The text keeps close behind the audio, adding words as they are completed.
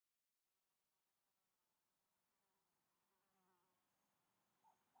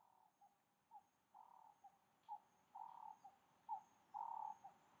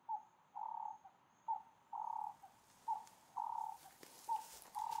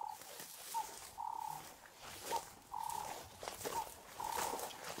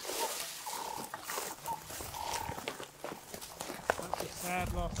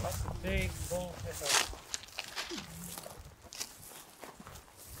bad loss. That's a big bull hippo.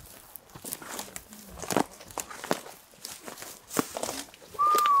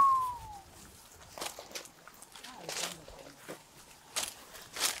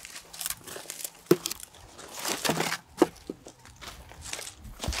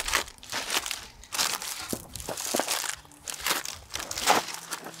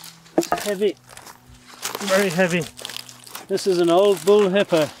 Heavy, very heavy. This is an old bull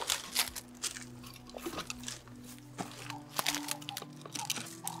hippo.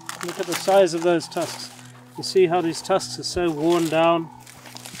 Look at the size of those tusks. You see how these tusks are so worn down?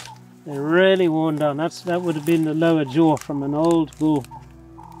 They're really worn down. That would have been the lower jaw from an old bull.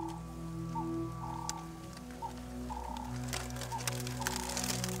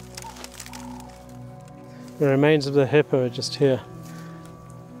 The remains of the hippo are just here.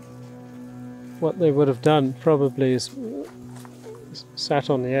 What they would have done probably is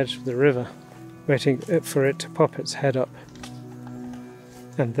sat on the edge of the river waiting for it to pop its head up,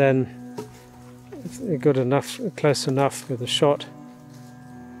 and then if they got close enough with a shot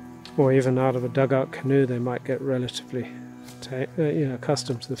or even out of a dugout canoe, they might get relatively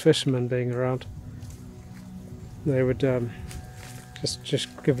accustomed to the fishermen being around. They would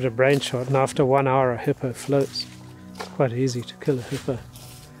just give it a brain shot, and after 1 hour a hippo floats. It's quite easy to kill a hippo.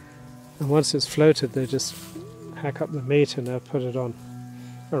 And once it's floated, they just hack up the meat and they'll put it on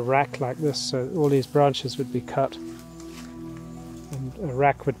a rack like this, so all these branches would be cut and a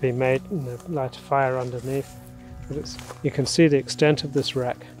rack would be made and they'd light a fire underneath. But you can see the extent of this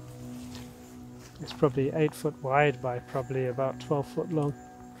rack. It's probably 8 foot wide by probably about 12 foot long.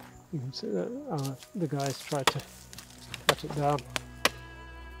 You can see that the guys tried to cut it down.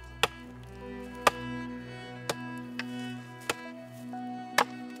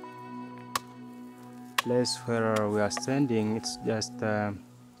 Place where we are standing, it's just the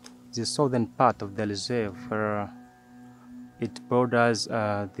southern part of the reserve, where it borders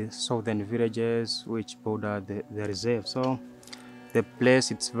the southern villages which border the reserve. So the place,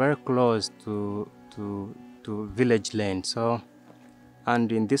 it's very close to village land. So,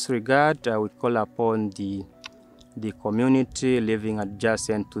 and in this regard, we call upon the community living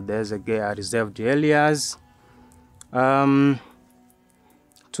adjacent to these reserved areas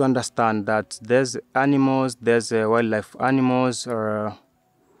to understand that there's wildlife animals are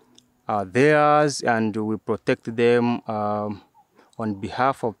theirs, and we protect them on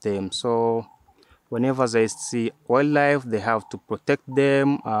behalf of them. So whenever they see wildlife, they have to protect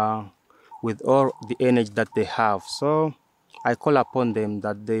them with all the energy that they have. So I call upon them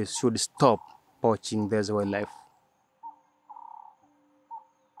that they should stop poaching this wildlife.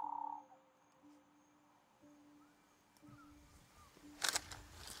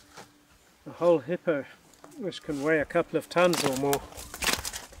 A whole hippo, which can weigh a couple of tons or more,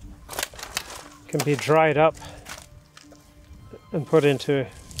 can be dried up and put into,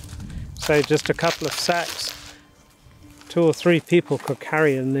 say, just a couple of sacks. 2 or 3 people could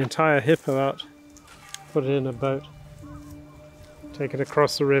carry an entire hippo out, put it in a boat, take it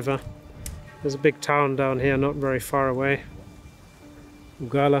across the river. There's a big town down here not very far away,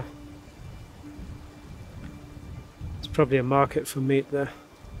 Ugala. There's probably a market for meat there.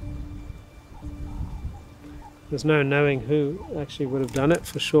 There's no knowing who actually would have done it.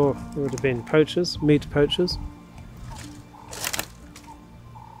 For sure it would have been poachers, meat poachers.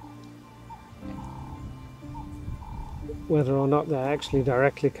 Whether or not they're actually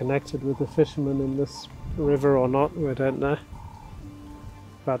directly connected with the fishermen in this river or not, we don't know.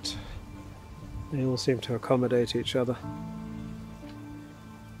 But they all seem to accommodate each other.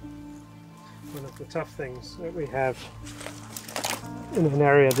 One of the tough things that we have in an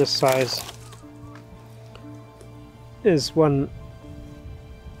area this size is I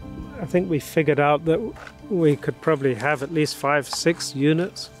think we figured out that we could probably have at least 5-6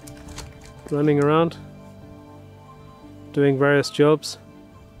 units running around doing various jobs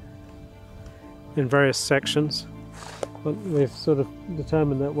in various sections. But we've sort of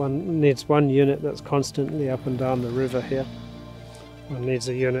determined that one needs 1 unit that's constantly up and down the river here. One needs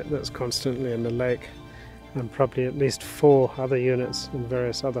a unit that's constantly in the lake, and probably at least 4 other units in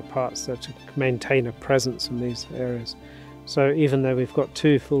various other parts that to maintain a presence in these areas. So even though we've got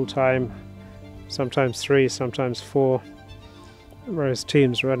 2 full-time, sometimes 3, sometimes 4, various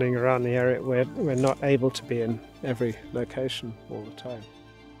teams running around the area, we're not able to be in every location all the time.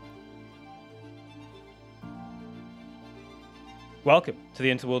 Welcome to the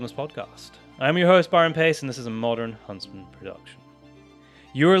Interwilderness Podcast. I'm your host, Byron Pace, and this is a Modern Huntsman production.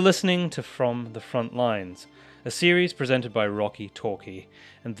 You are listening to From the Frontlines, a series presented by Rocky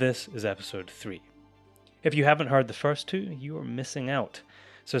and this is episode 3. If you haven't heard the first 2, you are missing out.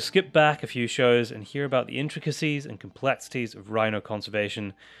 So skip back a few shows and hear about the intricacies and complexities of rhino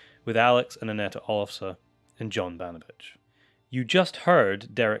conservation with Alex and Annette Olofsson and John Banovich. You just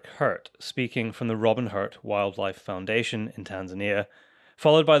heard Derek Hurt speaking from the Robin Hurt Wildlife Foundation in Tanzania,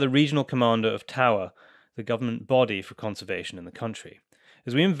 followed by the regional commander of TAWA, the government body for conservation in the country,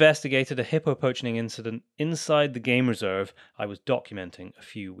 as we investigated a hippo poaching incident inside the game reserve I was documenting a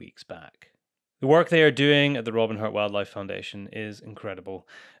few weeks back. The work they are doing at the Robin Hurt Wildlife Foundation is incredible,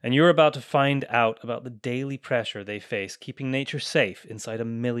 and you're about to find out about the daily pressure they face keeping nature safe inside 1.5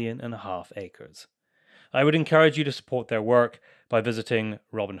 million acres. I would encourage you to support their work by visiting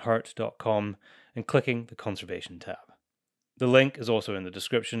robinhurt.com and clicking the Conservation tab. The link is also in the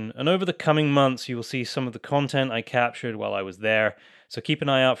description, and over the coming months you will see some of the content I captured while I was there, so keep an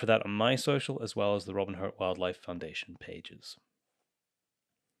eye out for that on my social as well as the Robin Hurt Wildlife Foundation pages.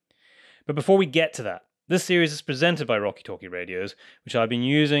 But before we get to that, this series is presented by Rocky Talkie Radios, which I've been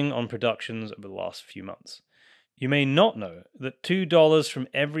using on productions over the last few months. You may not know that $2 from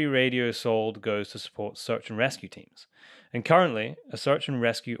every radio sold goes to support search and rescue teams, and currently a Search and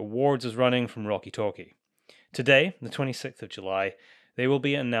Rescue Awards is running from Rocky Talkie. Today, the 26th of July, they will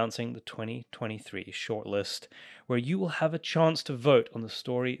be announcing the 2023 shortlist, where you will have a chance to vote on the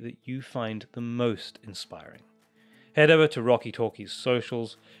story that you find the most inspiring. Head over to Rocky Talkie's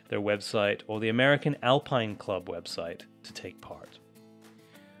socials, their website, or the American Alpine Club website to take part.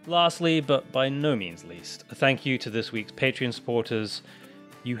 Lastly, but by no means least, a thank you to this week's Patreon supporters.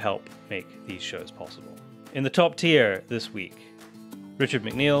 You help make these shows possible. In the top tier this week, Richard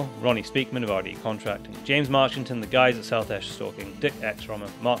McNeil, Ronnie Speakman of RD Contracting, James Marchington, the guys at South Ash Stalking, Dick Exromer,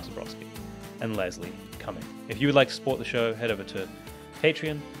 Mark Zabrowski, and Leslie Cumming. If you would like to support the show, head over to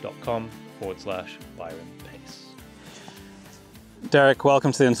patreon.com/Byron Pace. Derek,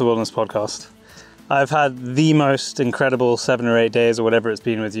 welcome to the Into the Wilderness podcast. I've had the most incredible 7 or 8 days or whatever it's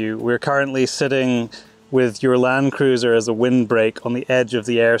been with you. We're currently sitting with your Land Cruiser as a windbreak on the edge of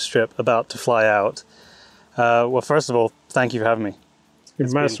the airstrip about to fly out. Well, first of all, thank you for having me. You're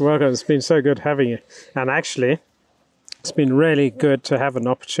most welcome. It's been so good having you. And actually, it's been really good to have an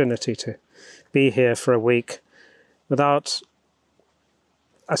opportunity to be here for a week without,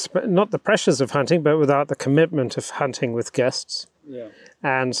 not the pressures of hunting, but without the commitment of hunting with guests. Yeah.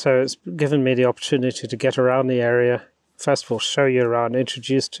 And so it's given me the opportunity to get around the area, first of all, show you around,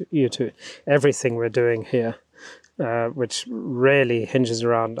 introduce you to everything we're doing here, which really hinges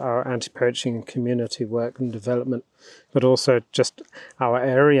around our anti-poaching community work and development, but also just our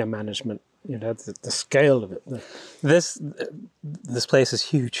area management, you know, the scale of it. This place is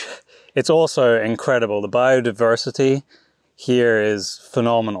huge. It's also incredible. The biodiversity here is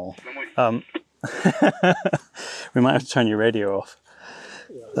phenomenal. We might have to turn your radio off.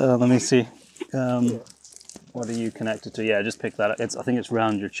 Let me see. What are you connected to? Yeah, just pick that up. I think it's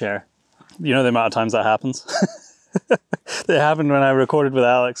round your chair. You know the amount of times that happens? It happened when I recorded with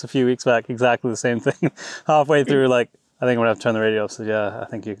Alex a few weeks back, exactly the same thing. Halfway through, like, I think I'm gonna have to turn the radio off. So yeah, I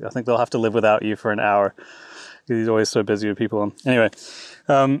think they'll have to live without you for an hour. He's always so busy with people. Anyway,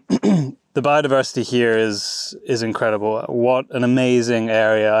 the biodiversity here is incredible. What an amazing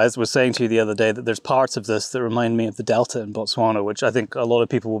area. I was saying to you the other day that there's parts of this that remind me of the Delta in Botswana, which I think a lot of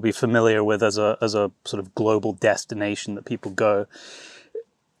people will be familiar with as a sort of global destination that people go.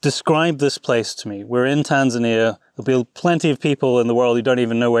 Describe this place to me. We're in Tanzania. There'll be plenty of people in the world who don't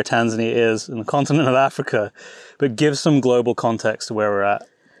even know where Tanzania is in the continent of Africa, but give some global context to where we're at.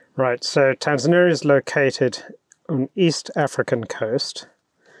 Right, so Tanzania is located on East African coast,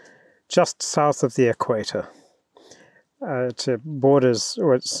 just south of the equator. It borders,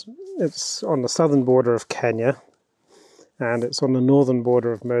 or it's on the southern border of Kenya, and it's on the northern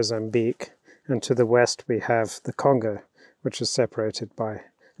border of Mozambique, and to the west we have the Congo, which is separated by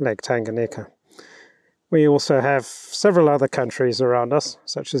Lake Tanganyika. We also have several other countries around us,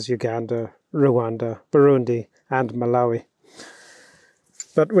 such as Uganda, Rwanda, Burundi, and Malawi.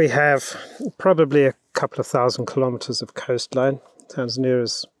 But we have probably a couple of 1,000 kilometers of coastline.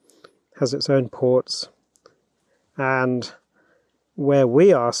 Tanzania has its own ports. And where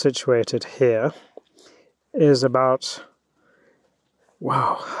we are situated here is about,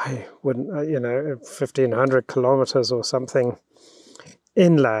 I wouldn't, 1,500 kilometers or something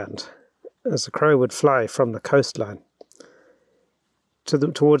inland, as the crow would fly from the coastline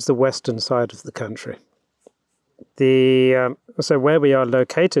towards the western side of the country. So where we are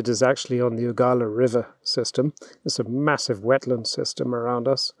located is actually on the Ugala River system. It's a massive wetland system around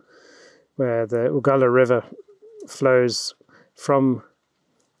us, where the Ugala River flows from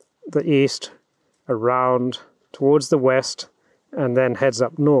the east around towards the west and then heads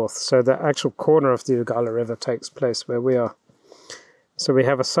up north. So the actual corner of the Ugala River takes place where we are. So we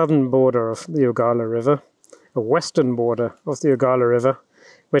have a southern border of the Ugala River, a western border of the Ugala River,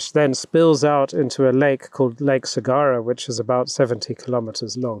 which then spills out into a lake called Lake Sagara, which is about 70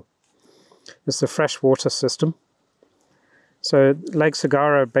 kilometers long. It's a freshwater system. So Lake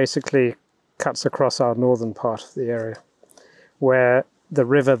Sagara basically cuts across our northern part of the area, where the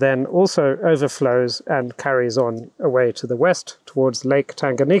river then also overflows and carries on away to the west towards Lake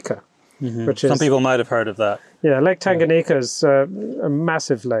Tanganyika, which is... Some people might have heard of that. Yeah, Lake Tanganyika is a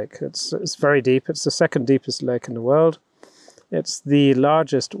massive lake. It's very deep. It's the second deepest lake in the world. It's the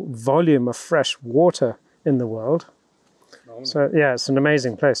largest volume of fresh water in the world. So yeah, it's an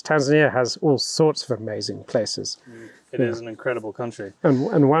amazing place. Tanzania has all sorts of amazing places. It is an incredible country.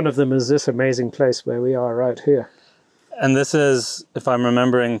 And one of them is this amazing place where we are right here. And this is, if I'm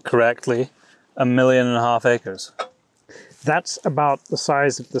remembering correctly, 1.5 million acres. That's about the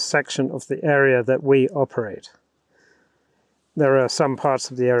size of the section of the area that we operate. There are some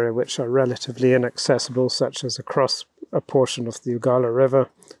parts of the area which are relatively inaccessible, such as across a portion of the Ugala River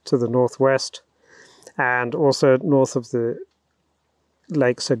to the northwest, and also north of the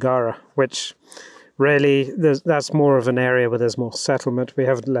Lake Sagara, which really, that's more of an area where there's more settlement. We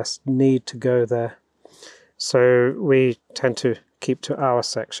have less need to go there. So we tend to keep to our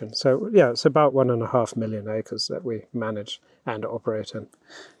section. So yeah, it's about 1.5 million acres that we manage and operate in.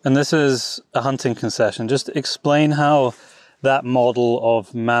 And this is a hunting concession. Just explain how that model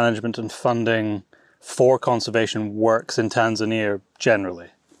of management and funding for conservation works in Tanzania generally.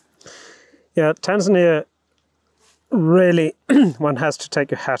 Yeah, Tanzania really, one has to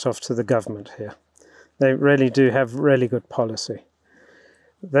take your hat off to the government here. They really do have really good policy.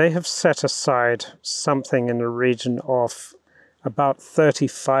 They have set aside something in the region of about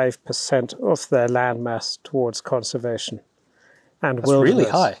 35% of their land mass towards conservation and That's wilderness.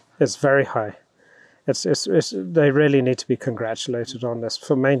 Really high. It's very high. They really need to be congratulated on this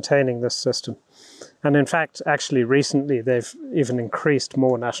for maintaining this system. And in fact, actually recently, they've even increased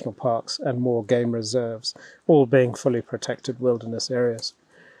more national parks and more game reserves, all being fully protected wilderness areas.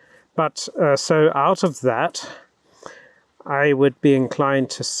 But so out of that, I would be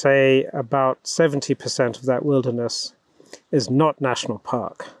inclined to say about 70% of that wilderness is not national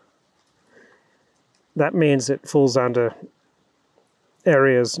park. That means it falls under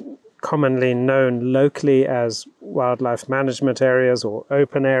areas commonly known locally as wildlife management areas or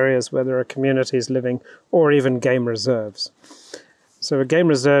open areas where there are communities living, or even game reserves. So a game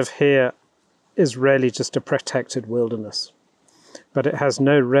reserve here is really just a protected wilderness, but it has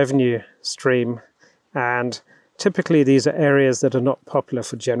no revenue stream, and typically these are areas that are not popular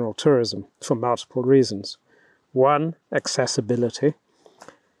for general tourism for multiple reasons. One, accessibility.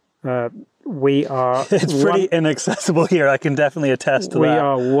 It's pretty inaccessible here. I can definitely attest to that. We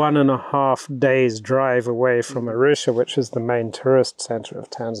are 1.5 days drive away from Arusha, which is the main tourist center of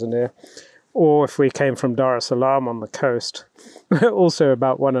Tanzania. Or if we came from Dar es Salaam on the coast, we're also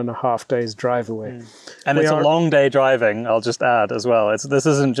about 1.5 days drive away. And it's a long day driving, I'll just add as well. This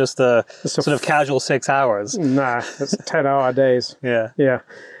isn't just a sort of casual 6 hours. Nah, it's 10-hour days. Yeah. Yeah.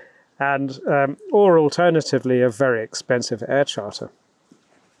 And, or alternatively, a very expensive air charter.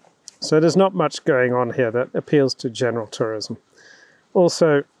 So there's not much going on here that appeals to general tourism.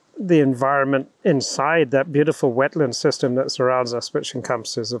 Also, the environment inside that beautiful wetland system that surrounds us, which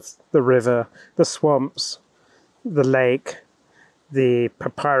encompasses of the river, the swamps, the lake, the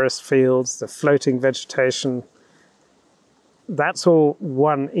papyrus fields, the floating vegetation, that's all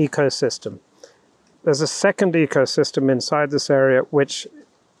one ecosystem. There's a second ecosystem inside this area, which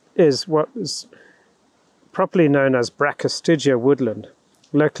is what is properly known as Brachystegia woodland.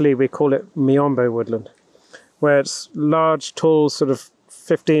 Locally, we call it Miombo woodland, where it's large, tall, sort of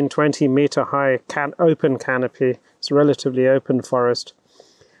 15, 20 meter high open canopy. It's a relatively open forest.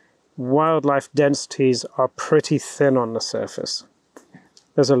 Wildlife densities are pretty thin on the surface.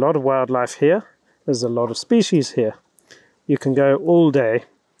 There's a lot of wildlife here. There's a lot of species here. You can go all day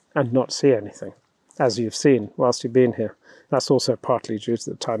and not see anything, as you've seen whilst you've been here. That's also partly due to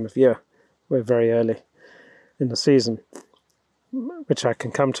the time of year. We're very early in the season, which I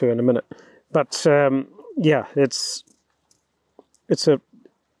can come to in a minute. But yeah, it's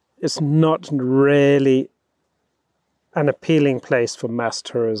not really an appealing place for mass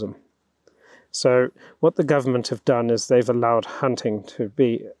tourism. So what the government have done is they've allowed hunting to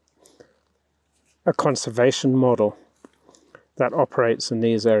be a conservation model that operates in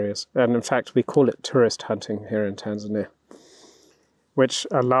these areas. And in fact, we call it tourist hunting here in Tanzania, which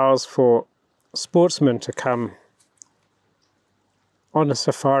allows for sportsmen to come on a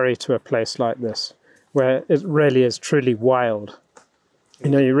safari to a place like this, where it really is truly wild You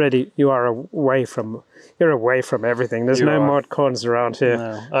know, you're away from everything. There's no mod cons around here.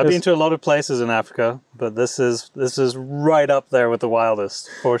 No. I've been to a lot of places in Africa, but this is right up there with the wildest,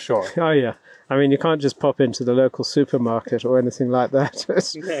 for sure. Oh yeah. I mean, you can't just pop into the local supermarket or anything like that.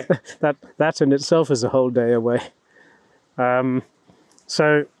 That in itself is a whole day away.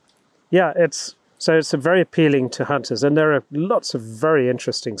 So yeah, it's very appealing to hunters, and there are lots of very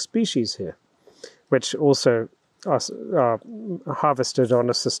interesting species here, which also are harvested on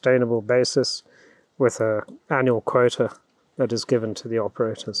a sustainable basis with an annual quota that is given to the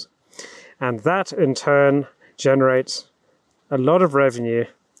operators. And that in turn generates a lot of revenue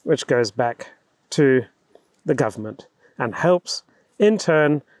which goes back to the government and helps in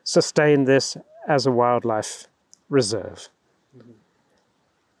turn sustain this as a wildlife reserve.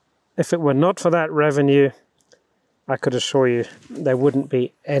 If it were not for that revenue, I could assure you there wouldn't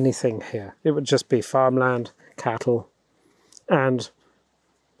be anything here. It would just be farmland, cattle, and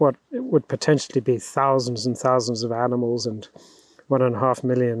what it would potentially be thousands and thousands of animals and 1.5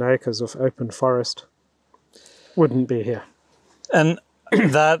 million acres of open forest wouldn't be here. And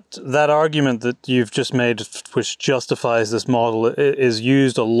that argument that you've just made, which justifies this model, is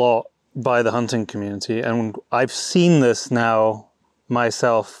used a lot by the hunting community, and I've seen this now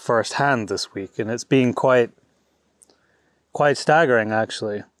myself firsthand this week, and it's been quite staggering,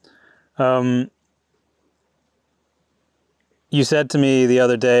 actually. You said to me the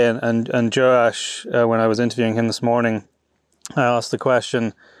other day, and Joash, when I was interviewing him this morning, I asked the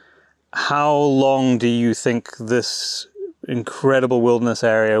question, how long do you think this incredible wilderness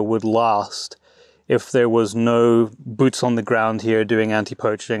area would last if there was no boots on the ground here doing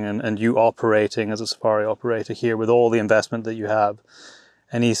anti-poaching and you operating as a safari operator here with all the investment that you have?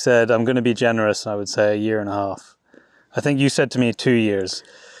 And he said, I'm going to be generous, I would say 1.5 years. I think you said to me 2 years.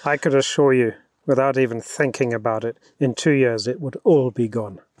 I could assure you, without even thinking about it, in 2 years it would all be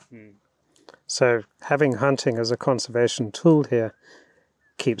gone. So having hunting as a conservation tool here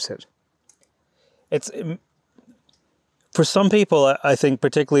keeps it. It's for some people, I think,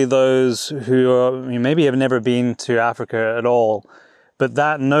 particularly those who maybe have never been to Africa at all, but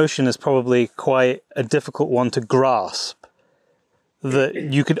that notion is probably quite a difficult one to grasp. That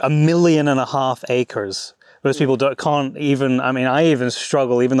you could 1.5 million acres. Most people can't even, I even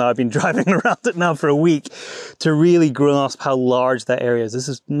struggle, even though I've been driving around it now for a week, to really grasp how large that area is. This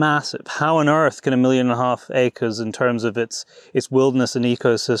is massive. How on earth can 1.5 million acres in terms of its wilderness and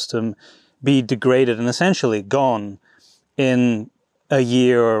ecosystem be degraded and essentially gone in a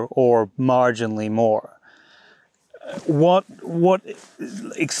year or marginally more? What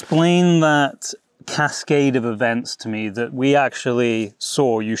explain that cascade of events to me that we actually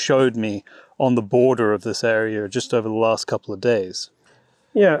saw, you showed me, on the border of this area just over the last couple of days.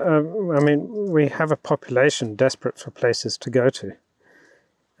 Yeah, we have a population desperate for places to go to.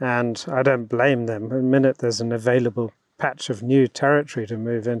 And I don't blame them. The minute there's an available patch of new territory to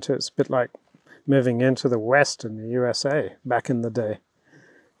move into, it's a bit like moving into the West in the USA back in the day.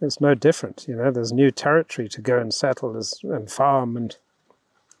 It's no different, there's new territory to go and settle and farm and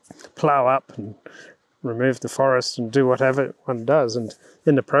plough up and remove the forest and do whatever one does, and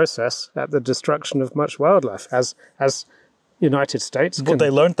in the process, at the destruction of much wildlife, as United States. Well,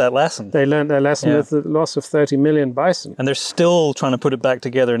 they learned that lesson. They learned their lesson with the loss of 30 million bison. And they're still trying to put it back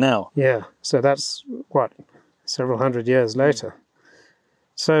together now. Yeah, so that's, several hundred years later.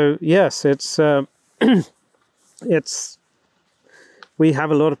 So, yes, it's we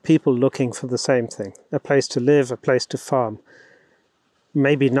have a lot of people looking for the same thing, a place to live, a place to farm.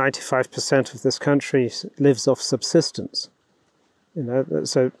 Maybe 95% of this country lives off subsistence.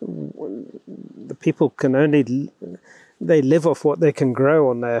 So the people can they live off what they can grow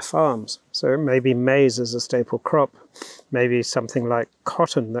on their farms. So maybe maize is a staple crop, maybe something like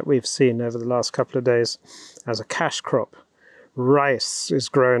cotton that we've seen over the last couple of days as a cash crop. Rice is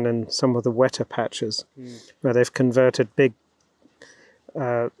grown in some of the wetter patches where they've converted big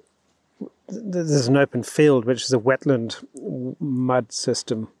there's an open field, which is a wetland mud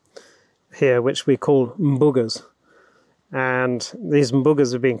system here, which we call mbugas. And these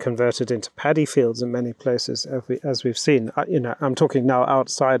mbugas have been converted into paddy fields in many places, as we've seen. I'm talking now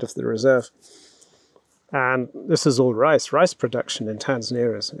outside of the reserve. And this is all rice. Rice production in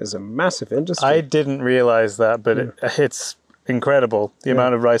Tanzania is a massive industry. I didn't realize that, but it's incredible, the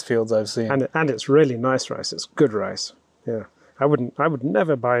amount of rice fields I've seen. And it's really nice rice. It's good rice. Yeah. I would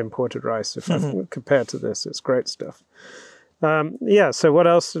never buy imported rice if I compared to this. It's great stuff. So what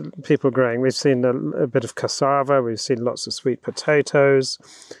else are people growing? We've seen a bit of cassava. We've seen lots of sweet potatoes.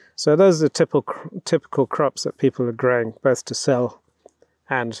 So those are typical crops that people are growing, both to sell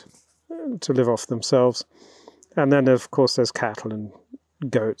and to live off themselves. And then, of course, there's cattle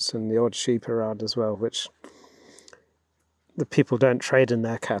goats and the odd sheep around as well, which the people don't trade in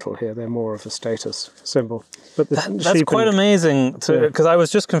their cattle here. They're more of a status symbol. But that's quite amazing, because I was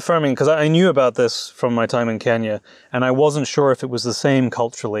just confirming, because I knew about this from my time in Kenya, and I wasn't sure if it was the same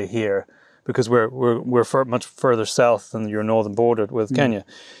culturally here, because we're much further south than your northern border with Kenya.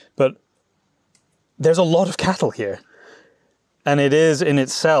 But there's a lot of cattle here, and it is in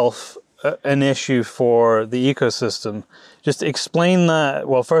itself an issue for the ecosystem. Just explain that.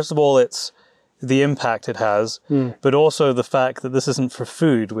 Well, first of all, it's the impact it has, but also the fact that this isn't for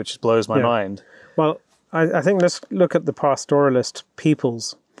food, which blows my mind. Well, I think let's look at the pastoralist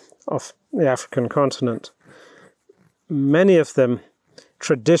peoples of the African continent. Many of them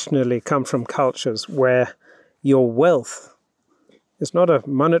traditionally come from cultures where your wealth is not a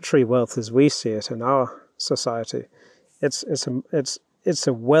monetary wealth as we see it in our society. It's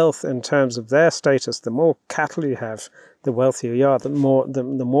a wealth in terms of their status. The more cattle you have, the wealthier you are, the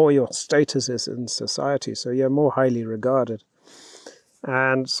more your status is in society. So you're more highly regarded.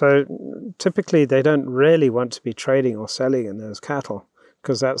 And so typically they don't really want to be trading or selling in those cattle,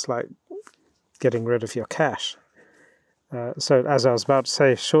 because that's like getting rid of your cash. So as I was about to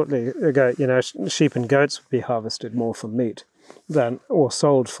say shortly ago, sheep and goats would be harvested more for meat or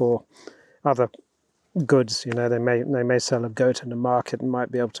sold for other goods. They may sell a goat in the market and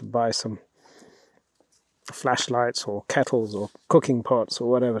might be able to buy some flashlights or kettles or cooking pots or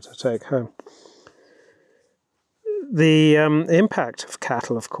whatever to take home. The impact of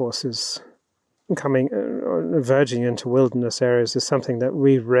cattle, of course, is verging into wilderness areas, is something that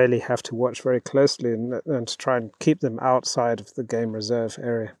we really have to watch very closely and to try and keep them outside of the game reserve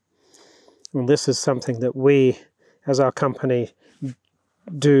area. And this is something that we, as our company,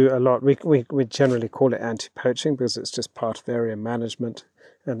 do a lot. We generally call it anti-poaching, because it's just part of area management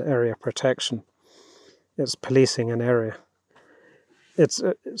and area protection. It's policing an area. This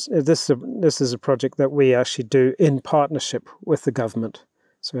is a project that we actually do in partnership with the government.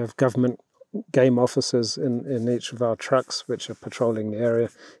 So we have government game officers in each of our trucks which are patrolling the area,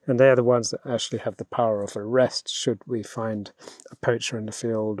 and they're the ones that actually have the power of arrest should we find a poacher in the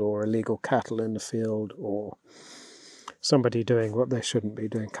field or illegal cattle in the field or somebody doing what they shouldn't be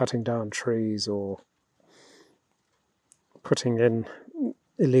doing, cutting down trees or putting in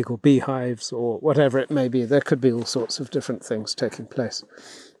illegal beehives or whatever it may be. There could be all sorts of different things taking place.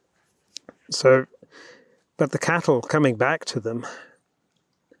 So, but the cattle coming back to them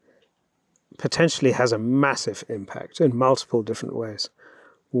potentially has a massive impact in multiple different ways.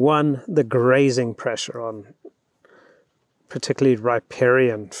 One, the grazing pressure on particularly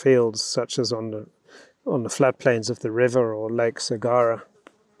riparian fields, such as on the floodplains of the river or Lake Sagara,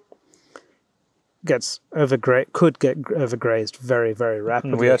 could get overgrazed very, very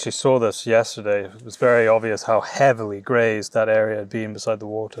rapidly. We actually saw this yesterday. It was very obvious how heavily grazed that area had been beside the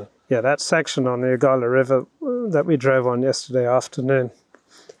water. Yeah, that section on the Igala River that we drove on yesterday afternoon,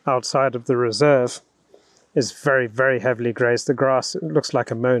 outside of the reserve, is very, very heavily grazed. The grass, it looks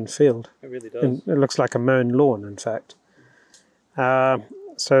like a mown field. It really does. It looks like a mown lawn, in fact. So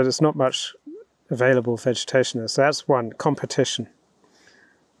there's not much available vegetation there. So that's one, competition.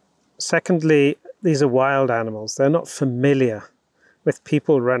 Secondly, these are wild animals. They're not familiar with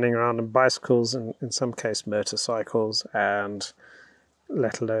people running around on bicycles and in some case motorcycles, and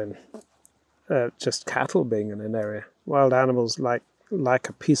let alone just cattle being in an area. Wild animals like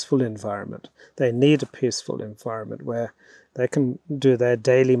a peaceful environment. They need a peaceful environment where they can do their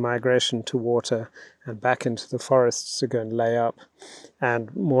daily migration to water and back into the forests to go and lay up,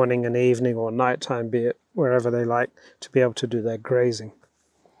 and morning and evening or nighttime, be it wherever they like, to be able to do their grazing.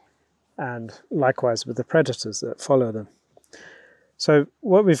 And likewise with the predators that follow them. So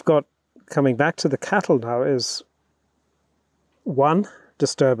what we've got coming back to the cattle now is 1,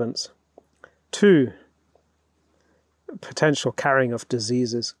 disturbance, 2, potential carrying of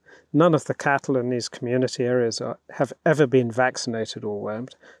diseases. None of the cattle in these community areas have ever been vaccinated or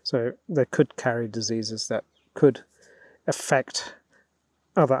wormed, so they could carry diseases that could affect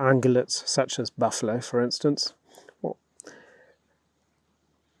other ungulates, such as buffalo, for instance.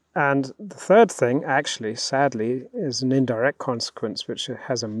 And the third thing, actually, sadly, is an indirect consequence which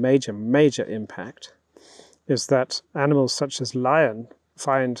has a major, major impact, is that animals such as lion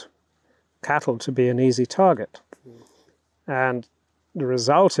find cattle to be an easy target. And the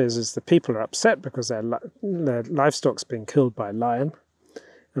result is that people are upset because their livestock's being killed by lion.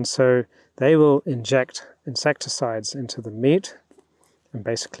 And so they will inject insecticides into the meat and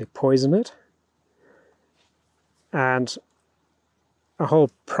basically poison it. And a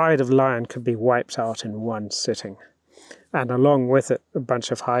whole pride of lion could be wiped out in one sitting. And along with it, a bunch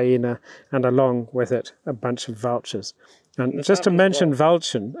of hyena, and along with it, a bunch of vultures. And just to mention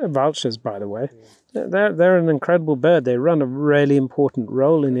vultures, by the way, they're an incredible bird. They run a really important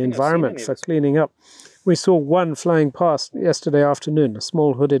role in the environment for cleaning up. We saw one flying past yesterday afternoon, a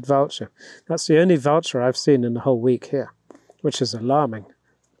small hooded vulture. That's the only vulture I've seen in the whole week here, which is alarming.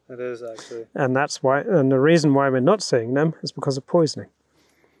 It is actually. And that's why, and the reason why we're not seeing them is because of poisoning.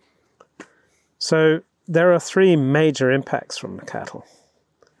 So there are 3 major impacts from the cattle.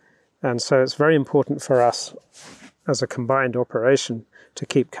 And so it's very important for us as a combined operation to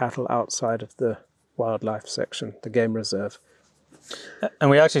keep cattle outside of the wildlife section, the game reserve. And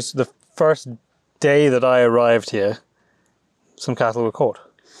we actually, the first day that I arrived here, some cattle were caught.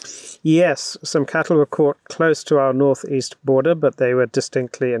 Yes, some cattle were caught close to our northeast border, but they were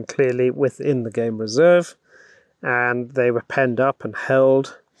distinctly and clearly within the game reserve, and they were penned up and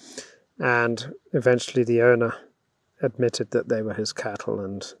held, and eventually the owner admitted that they were his cattle,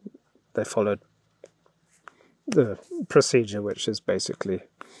 and they followed the procedure, which is basically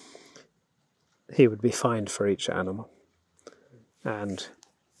he would be fined for each animal, and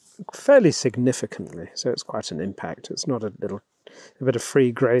fairly significantly, so it's quite an impact. It's not a bit of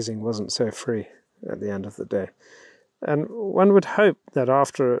free grazing wasn't so free at the end of the day. And one would hope that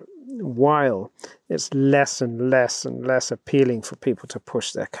after a while, it's less and less and less appealing for people to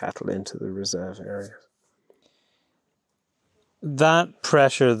push their cattle into the reserve areas. That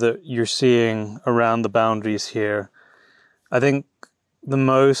pressure that you're seeing around the boundaries here, I think the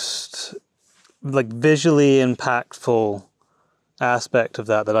most visually impactful aspect of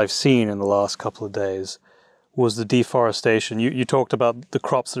that I've seen in the last couple of days was the deforestation. You talked about the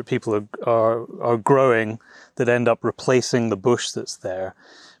crops that people are growing that end up replacing the bush that's there.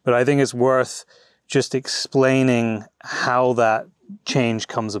 But I think it's worth just explaining how that change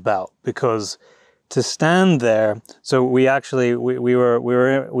comes about, because to stand there, so we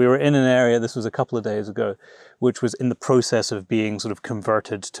were in an area, this was a couple of days ago, which was in the process of being sort of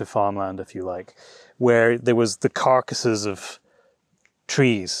converted to farmland, if you like, where there was the carcasses of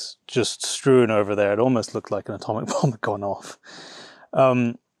trees just strewn over there. It almost looked like an atomic bomb had gone off.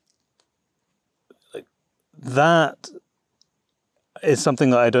 That is something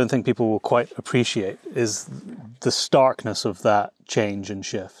that I don't think people will quite appreciate, is the starkness of that change and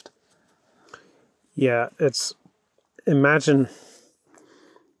shift. Yeah, imagine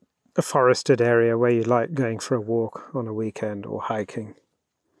a forested area where you like going for a walk on a weekend or hiking.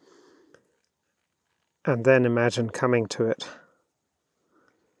 And then imagine coming to it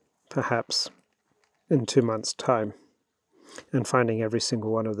perhaps in 2 months' time and finding every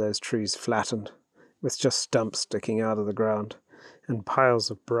single one of those trees flattened with just stumps sticking out of the ground and piles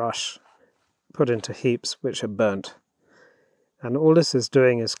of brush put into heaps which are burnt. And all this is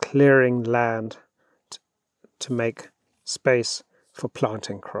doing is clearing land to make space for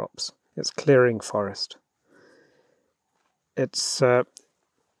planting crops. It's clearing forest. It's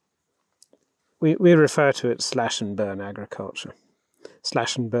we refer to it slash and burn agriculture,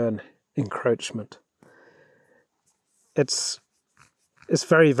 slash and burn encroachment. It's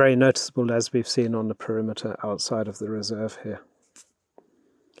very, very noticeable, as we've seen on the perimeter outside of the reserve here.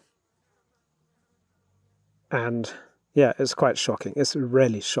 And yeah, it's quite shocking. It's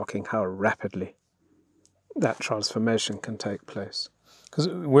really shocking how rapidly that transformation can take place. Because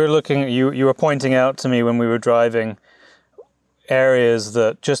we're looking at, you were pointing out to me when we were driving areas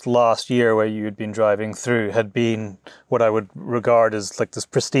that just last year where you had been driving through had been what I would regard as like this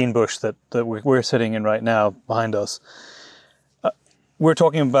pristine bush that we're sitting in right now behind us. We're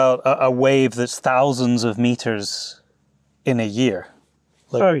talking about a wave that's thousands of meters in a year.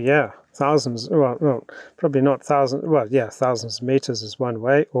 Oh yeah, thousands. Well, probably not thousands. Well, yeah, thousands of meters is one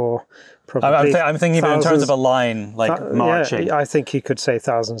way, or probably. I'm thinking even in terms of a line, like marching. Yeah, I think you could say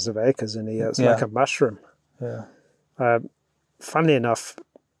thousands of acres in a year. It's like a mushroom. Yeah. Funnily enough,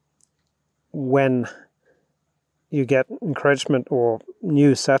 when you get encroachment or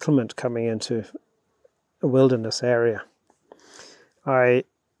new settlement coming into a wilderness area, I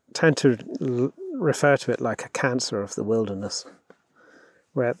tend to refer to it like a cancer of the wilderness,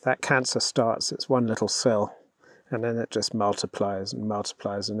 where that cancer starts, it's one little cell, and then it just multiplies and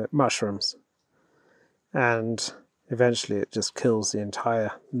multiplies and it mushrooms. And eventually it just kills the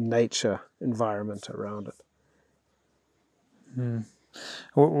entire nature environment around it. I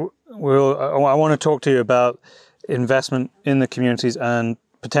want to talk to you about investment in the communities and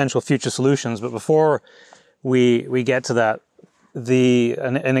potential future solutions, but before we get to that,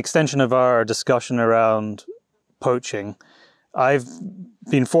 an extension of our discussion around poaching, I've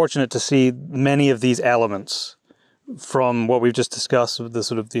been fortunate to see many of these elements from what we've just discussed, with the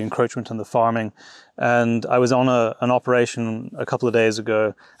sort of the encroachment and the farming. And I was on an operation a couple of days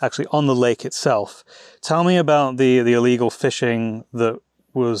ago, actually on the lake itself. Tell me about the illegal fishing that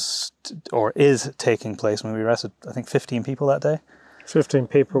was or is taking place. When we arrested, I think, 15 people that day. 15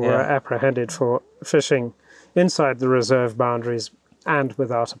 people were Yeah. apprehended for fishing inside the reserve boundaries and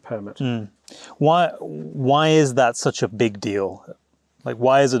without a permit. Why is that such a big deal? Like,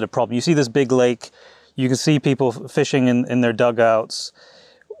 why is it a problem? You see this big lake, you can see people fishing in their dugouts,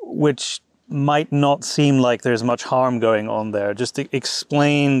 which might not seem like there's much harm going on there. Just to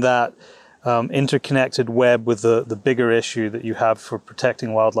explain that interconnected web with the bigger issue that you have for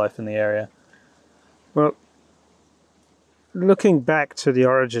protecting wildlife in the area. Well, looking back to the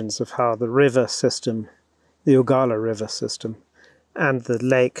origins of how the river system, the Ugala River system, and the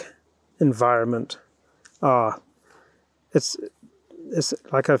lake environment are, it's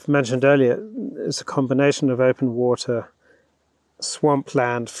like I've mentioned earlier, it's a combination of open water,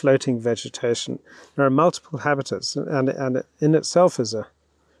 swampland, floating vegetation. There are multiple habitats, and it in itself is a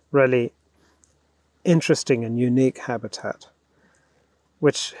really interesting and unique habitat,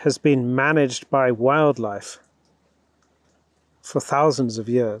 which has been managed by wildlife for thousands of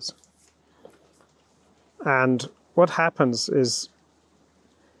years. And what happens is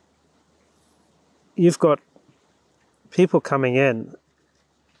you've got people coming in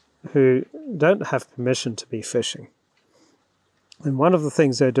who don't have permission to be fishing. And one of the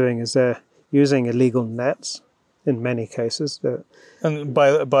things they're doing is they're using illegal nets in many cases. And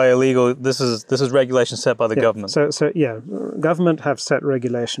by illegal, this is regulations set by the government. So yeah, government have set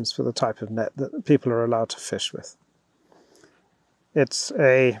regulations for the type of net that people are allowed to fish with.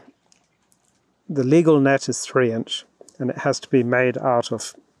 The legal net is 3-inch, and it has to be made out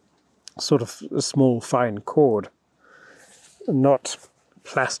of sort of a small fine cord, not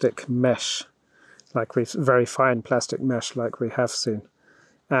plastic mesh, very fine plastic mesh like we have seen.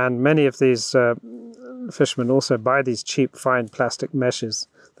 And many of these fishermen also buy these cheap fine plastic meshes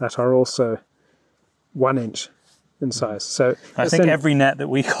that are also 1-inch in size. So I think every net that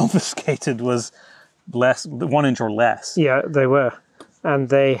we confiscated was 1 inch or less. Yeah, they were. And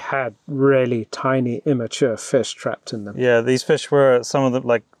they had really tiny, immature fish trapped in them. Yeah, these fish were some of them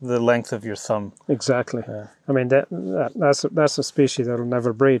like the length of your thumb. Exactly. Yeah. I mean, that's a species that will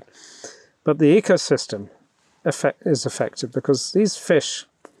never breed. But the ecosystem is affected because these fish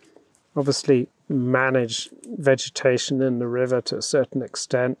obviously manage vegetation in the river to a certain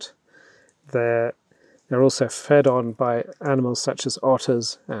extent. They're also fed on by animals such as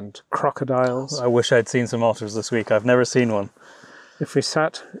otters and crocodiles. I wish I'd seen some otters this week. I've never seen one. If we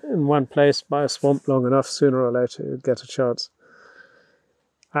sat in one place by a swamp long enough, sooner or later you'd get a chance.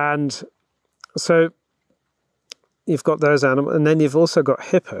 And so you've got those animals, and then you've also got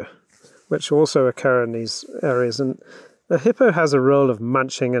hippo, which also occur in these areas. And the hippo has a role of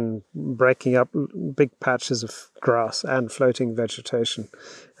munching and breaking up big patches of grass and floating vegetation.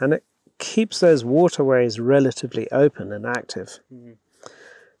 And it keeps those waterways relatively open and active. Mm-hmm.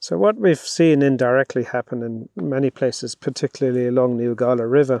 So what we've seen indirectly happen in many places, particularly along the Ugala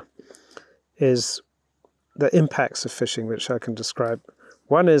River, is the impacts of fishing, which I can describe.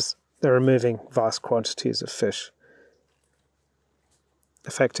 One is they're removing vast quantities of fish,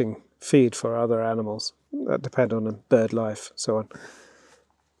 affecting feed for other animals that depend on them, bird life, so on.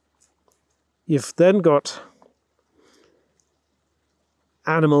 You've then got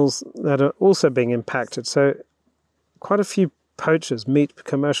animals that are also being impacted. So quite a few poachers,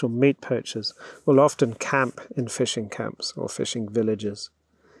 commercial meat poachers, will often camp in fishing camps or fishing villages.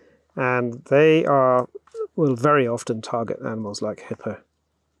 And they will very often target animals like hippo.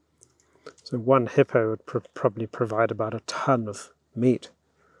 So one hippo would probably provide about a ton of meat,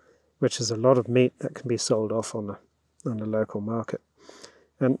 which is a lot of meat that can be sold off on the local market.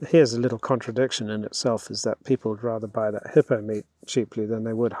 And here's a little contradiction in itself, is that people would rather buy that hippo meat cheaply than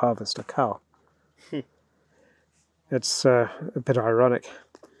they would harvest a cow. It's a bit ironic.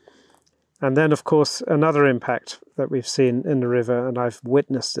 And then, of course, another impact that we've seen in the river, and I've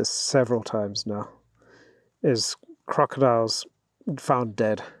witnessed this several times now, is crocodiles found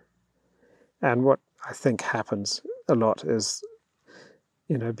dead. And what I think happens a lot is,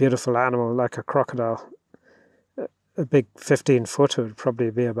 a beautiful animal like a crocodile, a big 15-footer would probably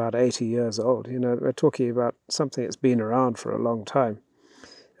be about 80 years old. We're talking about something that's been around for a long time.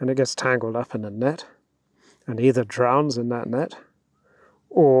 And it gets tangled up in a net and either drowns in that net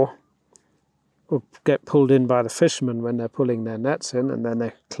or will get pulled in by the fishermen when they're pulling their nets in, and then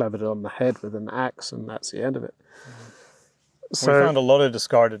they club it on the head with an axe, and that's the end of it. So we found a lot of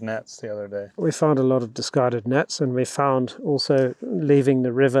discarded nets the other day. We found a lot of discarded nets, and we found also leaving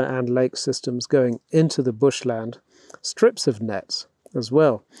the river and lake systems going into the bushland strips of nets as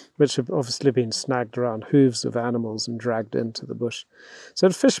well, which have obviously been snagged around hooves of animals and dragged into the bush. So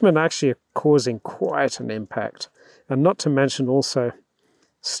the fishermen actually are causing quite an impact, and not to mention also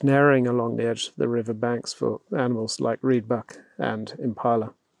snaring along the edge of the river banks for animals like reedbuck and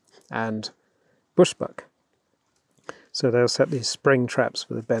impala and bushbuck. So they'll set these spring traps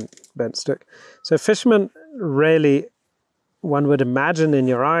with a bent stick. So fishermen really, one would imagine in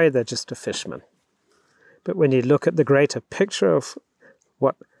your eye, they're just a fisherman. But when you look at the greater picture of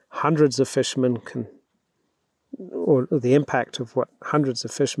what hundreds of fishermen can, or the impact of what hundreds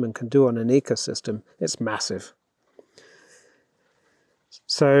of fishermen can do on an ecosystem, it's massive.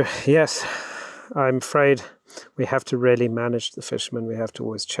 So yes, I'm afraid we have to really manage the fishermen. We have to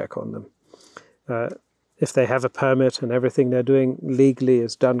always check on them. If they have a permit and everything they're doing legally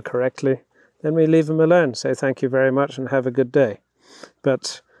is done correctly, then we leave them alone, say thank you very much and have a good day.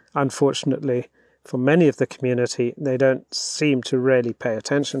 But unfortunately, for many of the community, they don't seem to really pay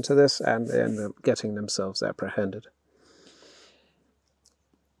attention to this, and they end up getting themselves apprehended.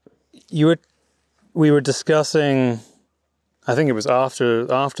 We were discussing, I think it was after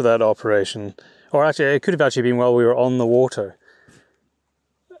that operation, or actually it could have actually been while we were on the water,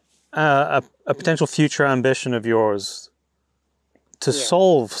 a potential future ambition of yours to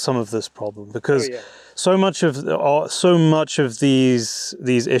solve some of this problem, because so much of these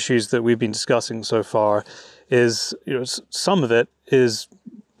issues that we've been discussing so far is, some of it is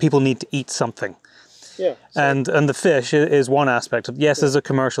people need to eat something. Yeah. And the fish is one aspect of, yes, there's a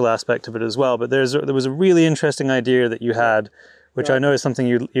commercial aspect of it as well, but there was a really interesting idea that you had, which I know is something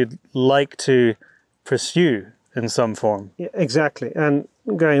you'd like to pursue in some form. Yeah, exactly. And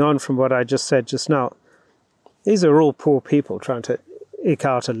going on from what I just said just now, these are all poor people trying to eke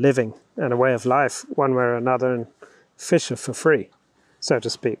out a living and a way of life one way or another, and fish are for free, so to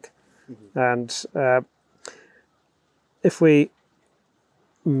speak. And if we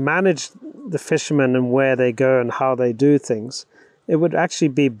manage the fishermen and where they go and how they do things, it would actually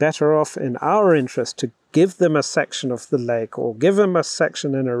be better off in our interest to give them a section of the lake or give them a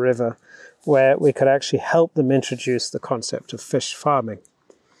section in a river where we could actually help them introduce the concept of fish farming.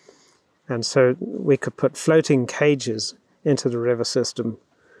 And so we could put floating cages into the river system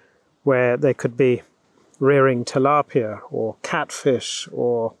where they could be rearing tilapia or catfish,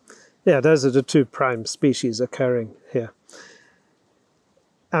 or those are the two prime species occurring here.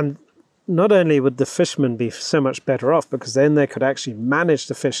 And not only would the fishermen be so much better off, because then they could actually manage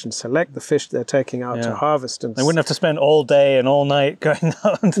the fish and select the fish they're taking out to harvest. And they wouldn't have to spend all day and all night going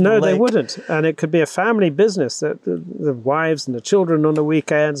out into the lake. No, they wouldn't. And it could be a family business, that the wives and the children on the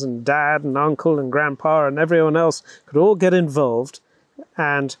weekends and dad and uncle and grandpa and everyone else could all get involved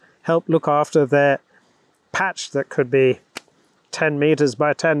and help look after their patch that could be 10 meters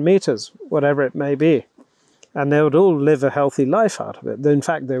by 10 meters, whatever it may be. And they would all live a healthy life out of it. In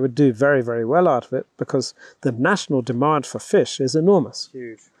fact, they would do very, very well out of it, because the national demand for fish is enormous.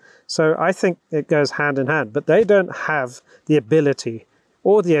 Huge. So I think it goes hand in hand, but they don't have the ability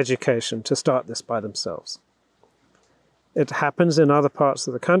or the education to start this by themselves. It happens in other parts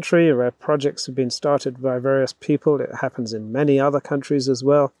of the country where projects have been started by various people. It happens in many other countries as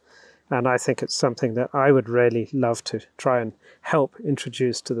well. And I think it's something that I would really love to try and help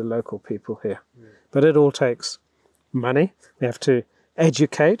introduce to the local people here. But it all takes money. We have to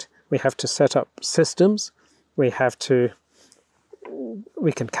educate. We have to set up systems. We can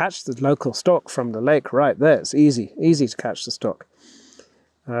catch the local stock from the lake right there. It's easy to catch the stock.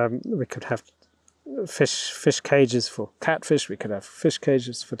 We could have fish cages for catfish. We could have fish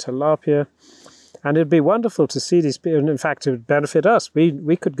cages for tilapia. And it'd be wonderful to see these people. And in fact, it would benefit us.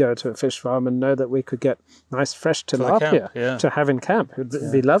 We could go to a fish farm and know that we could get nice fresh tilapia to have in camp. It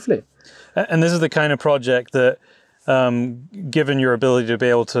would be lovely. And this is the kind of project that, given your ability to be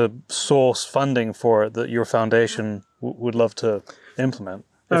able to source funding for it, that your foundation would love to implement,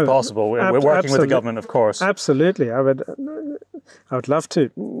 if possible. We're working with the government, of course. Absolutely. I would love to.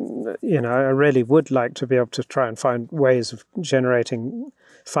 I really would like to be able to try and find ways of generating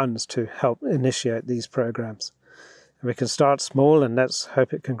funds to help initiate these programs. And we can start small and let's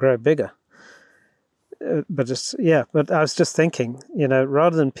hope it can grow bigger. But I was just thinking,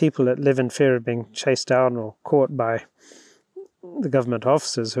 rather than people that live in fear of being chased down or caught by the government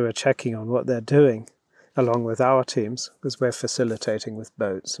officers who are checking on what they're doing, along with our teams, because we're facilitating with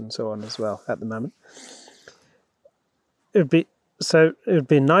boats and so on as well at the moment. It would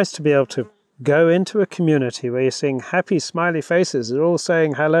be nice to be able to go into a community where you're seeing happy, smiley faces. They're all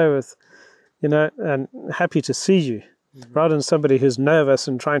saying hello with, and happy to see you, rather than somebody who's nervous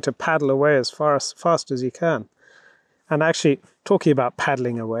and trying to paddle away as fast as you can. And actually, talking about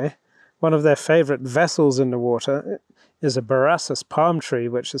paddling away, one of their favorite vessels in the water is a borassus palm tree,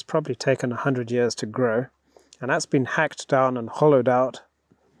 which has probably taken 100 years to grow. And that's been hacked down and hollowed out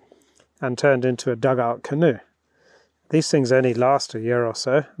and turned into a dugout canoe. These things only last a year or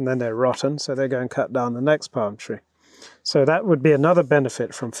so, and then they're rotten, so they go and cut down the next palm tree. So that would be another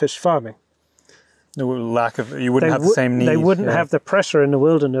benefit from fish farming. The lack of, you wouldn't have the same need. They wouldn't have the pressure in the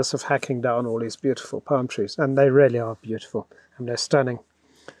wilderness of hacking down all these beautiful palm trees, and they really are beautiful, and they're stunning.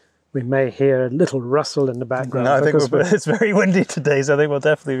 We may hear a little rustle in the background. No, I think it's very windy today, so I think we'll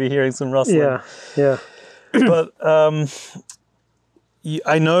definitely be hearing some rustling. Yeah, yeah. But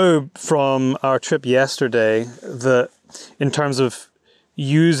I know from our trip yesterday that in terms of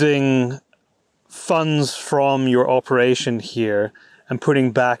using funds from your operation here and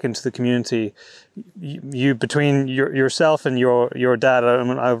putting back into the community, you between yourself and your dad, I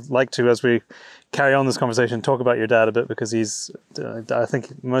mean, I'd like to, as we carry on this conversation, talk about your dad a bit, because he's, I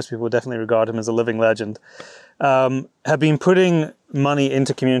think most people definitely regard him as a living legend, have been putting money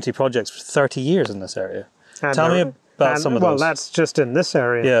into community projects for 30 years in this area. Tell me about some of those. Well, that's just in this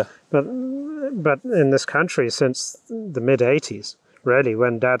area. Yeah. But in this country since the mid-80s, really,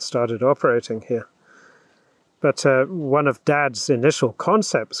 when Dad started operating here. But one of Dad's initial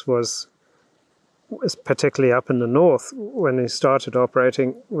concepts was particularly up in the north, when he started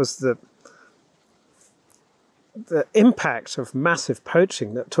operating, was the impact of massive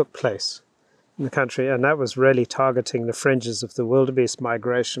poaching that took place in the country, and that was really targeting the fringes of the wildebeest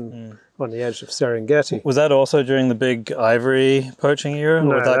migration on the edge of Serengeti. Was that also during the big ivory poaching era?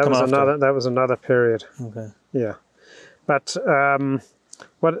 No, or that come after? That was another period. Okay. Yeah, but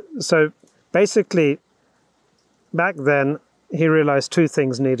so basically, back then he realized two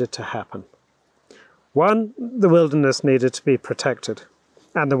things needed to happen. One, the wilderness needed to be protected,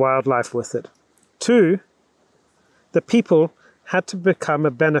 and the wildlife with it. Two, the people had to become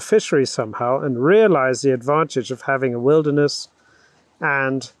a beneficiary somehow and realize the advantage of having a wilderness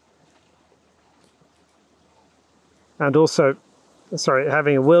and also,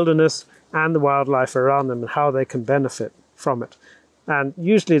 having a wilderness and the wildlife around them and how they can benefit from it. And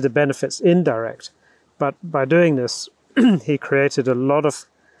usually the benefit's indirect, but by doing this, he created a lot of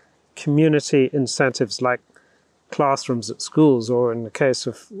community incentives like classrooms at schools, or in the case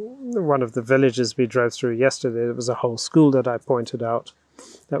of one of the villages we drove through yesterday, there was a whole school that I pointed out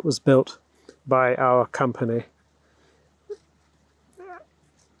that was built by our company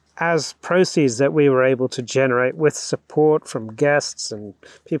as proceeds that we were able to generate with support from guests and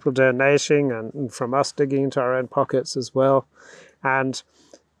people donating, and from us digging into our own pockets as well. And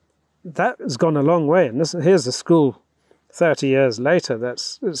that has gone a long way. And here's a school 30 years later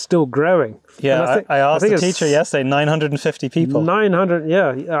that's still growing. Yeah, I asked the teacher yesterday, 950 people. 900,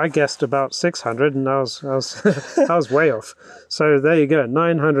 yeah, I guessed about 600, and I was way off. So there you go,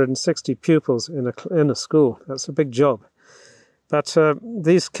 960 pupils in a school. That's a big job. But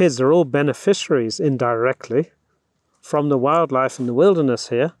these kids are all beneficiaries indirectly from the wildlife in the wilderness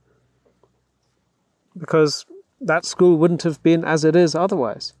here, because that school wouldn't have been as it is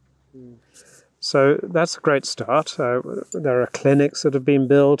otherwise. So that's a great start. There are clinics that have been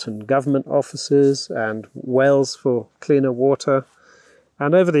built, and government offices, and wells for cleaner water.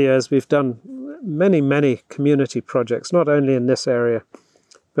 And over the years, we've done many, many community projects, not only in this area,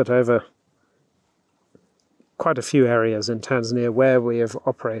 but over quite a few areas in Tanzania where we have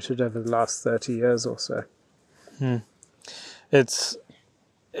operated over the last 30 years or so. And if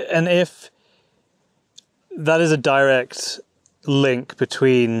that is a direct link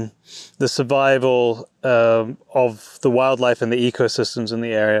between the survival of the wildlife and the ecosystems in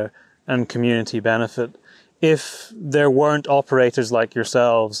the area and community benefit, if there weren't operators like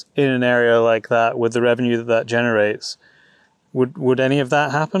yourselves in an area like that with the revenue that generates, would any of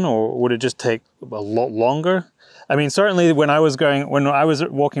that happen, or would it just take a lot longer? I mean, certainly when I was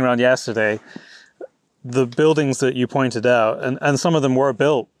walking around yesterday, the buildings that you pointed out, and some of them were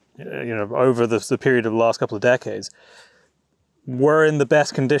built, over the period of the last couple of decades, were in the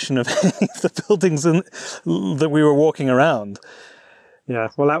best condition of any of the buildings that we were walking around. Yeah,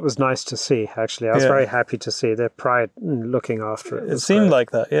 well, that was nice to see, actually. I was very happy to see their pride in looking after it. It seemed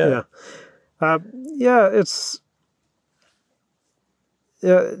like that, yeah.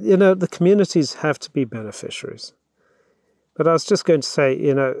 The communities have to be beneficiaries. But I was just going to say,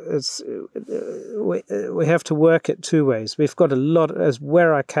 we have to work it two ways. We've got a lot,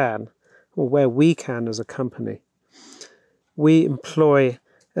 where we can as a company, we employ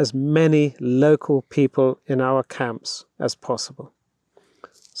as many local people in our camps as possible.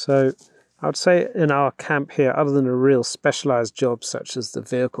 So I would say in our camp here, other than a real specialized job such as the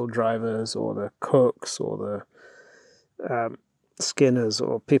vehicle drivers or the cooks or skinners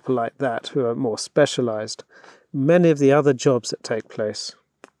or people like that who are more specialized, many of the other jobs that take place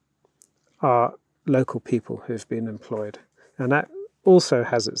are local people who've been employed. And that also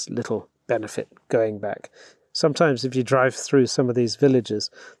has its little benefit going back. Sometimes if you drive through some of these villages,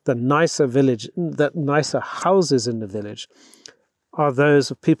 the nicer houses in the village are those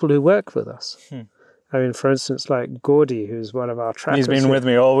of people who work with us. I mean, for instance, like Gordy, who's one of our trackers. He's been with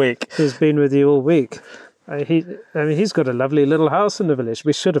me all week. He's been with you all week. He's got a lovely little house in the village.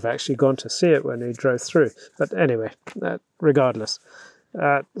 We should have actually gone to see it when we drove through. But anyway, regardless.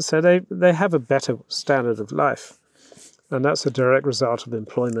 So they have a better standard of life. And that's a direct result of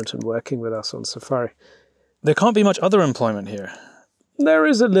employment and working with us on safari. There can't be much other employment here. There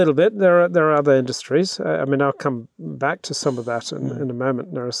is a little bit. There are other industries. I mean, I'll come back to some of that in a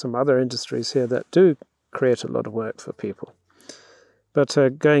moment. There are some other industries here that do create a lot of work for people. But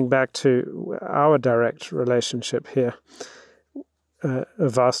going back to our direct relationship here, a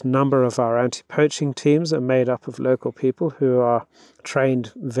vast number of our anti-poaching teams are made up of local people who are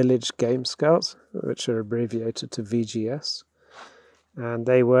trained village game scouts, which are abbreviated to VGS. And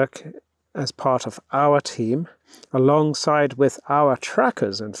they work as part of our team, alongside with our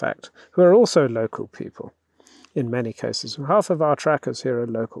trackers, in fact, who are also local people in many cases. Half of our trackers here are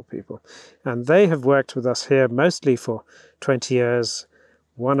local people. And they have worked with us here mostly for 20 years.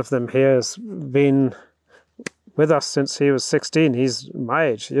 One of them here has been with us since he was 16. He's my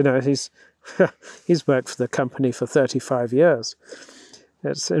age. You know, he's worked for the company for 35 years.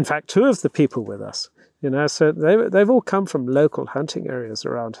 It's, in fact, two of the people with us. You know, so they've all come from local hunting areas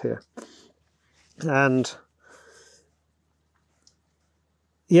around here. And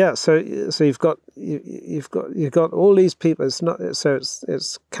yeah, so you've got all these people. It's not so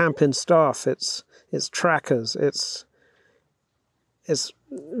it's camping staff, it's trackers, it's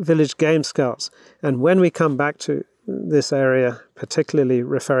village game scouts. And when we come back to this area, particularly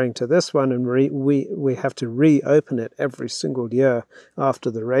referring to this one, and we have to reopen it every single year after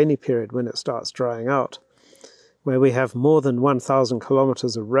the rainy period when it starts drying out, where we have more than 1,000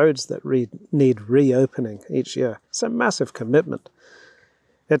 kilometers of roads that need reopening each year. It's a massive commitment.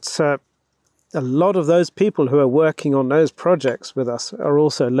 It's a lot of those people who are working on those projects with us are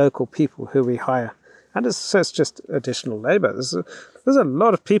also local people who we hire. And it's just additional labor. There's a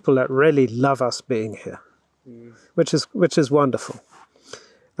lot of people that really love us being here, which is wonderful.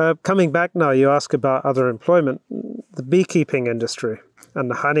 Coming back now, you ask about other employment. The beekeeping industry and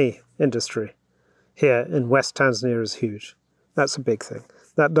the honey industry here in West Tanzania is huge. That's a big thing.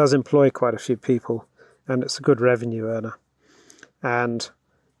 That does employ quite a few people, and it's a good revenue earner. And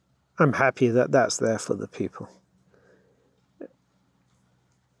I'm happy that that's there for the people.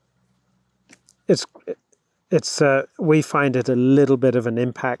 We find it a little bit of an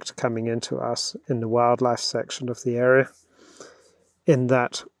impact coming into us in the wildlife section of the area, in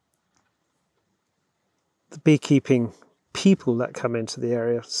that the beekeeping people that come into the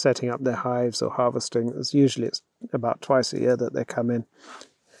area, setting up their hives or harvesting, it's about twice a year that they come in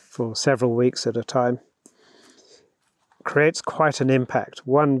for several weeks at a time, creates quite an impact.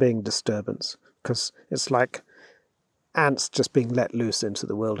 One being disturbance, because it's like ants just being let loose into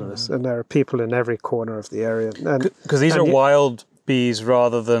the wilderness, and there are people in every corner of the area. Because these are wild bees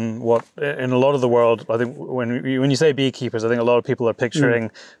rather than what in a lot of the world. I think when you say beekeepers, I think a lot of people are picturing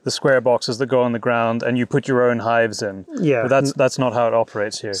the square boxes that go on the ground and you put your own hives in. Yeah, but that's not how it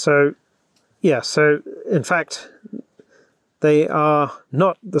operates here. So in fact, they are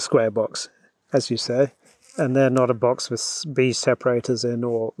not the square box, as you say, and they're not a box with bee separators in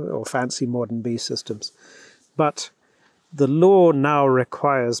or fancy modern bee systems. But the law now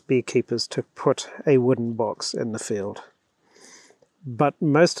requires beekeepers to put a wooden box in the field. But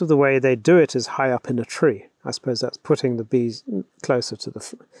most of the way they do it is high up in a tree. I suppose that's putting the bees closer to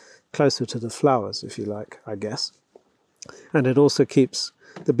the flowers, if you like, I guess. And it also keeps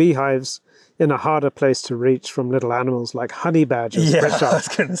the beehives in a harder place to reach from little animals like honey badgers. Yeah, I was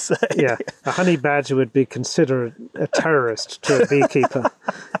going to say. Yeah, a honey badger would be considered a terrorist to a beekeeper.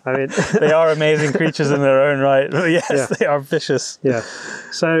 I mean, they are amazing creatures in their own right. Yes, they are vicious. Yeah.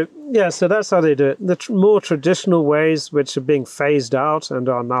 So that's how they do it. The more traditional ways, which are being phased out and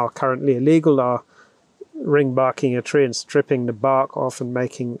are now currently illegal, are ring barking a tree and stripping the bark off and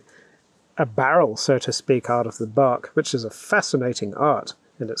making a barrel, so to speak, out of the bark, which is a fascinating art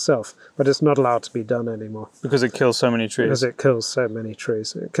in itself, but it's not allowed to be done anymore. Because it kills so many trees. Because it kills so many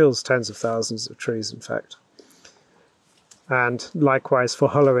trees. It kills tens of thousands of trees, in fact. And likewise for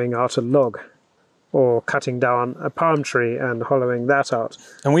hollowing out a log, or cutting down a palm tree and hollowing that out.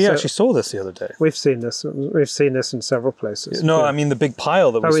 And we actually saw this the other day. We've seen this. We've seen this in several places. No, I mean the big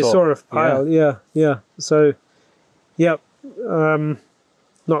pile that we saw. We saw a pile, yeah. So, yeah,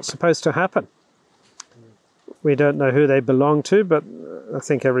 not supposed to happen. We don't know who they belong to, but I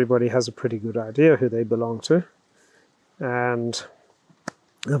think everybody has a pretty good idea who they belong to. And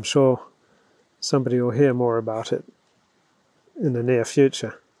I'm sure somebody will hear more about it in the near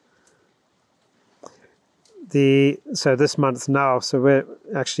future. So this month now, so we're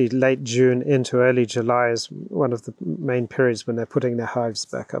actually late June into early July is one of the main periods when they're putting their hives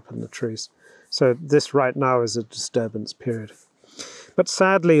back up in the trees. So this right now is a disturbance period. But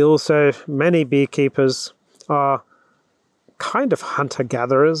sadly also many beekeepers are kind of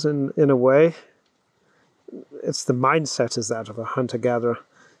hunter-gatherers in a way. It's the mindset is that of a hunter-gatherer.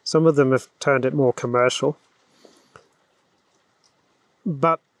 Some of them have turned it more commercial.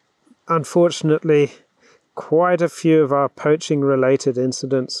 But unfortunately, quite a few of our poaching-related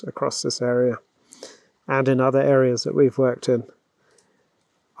incidents across this area and in other areas that we've worked in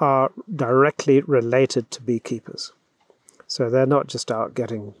are directly related to beekeepers. So they're not just out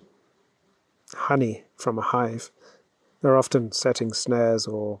getting honey from a hive. They're often setting snares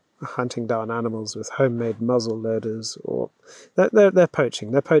or hunting down animals with homemade muzzle loaders, or they're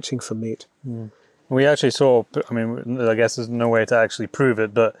poaching. They're poaching for meat. Mm. We actually saw, I mean, I guess there's no way to actually prove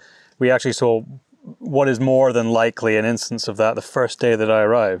it, but we actually saw what is more than likely an instance of that the first day that I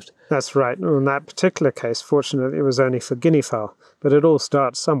arrived. That's right. In that particular case, fortunately, it was only for guinea fowl, but it all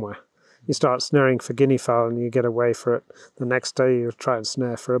starts somewhere. You start snaring for guinea fowl and you get away for it. The next day you try and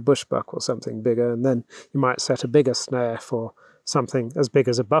snare for a bushbuck or something bigger, and then you might set a bigger snare for something as big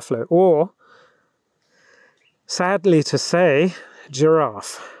as a buffalo, or, sadly to say,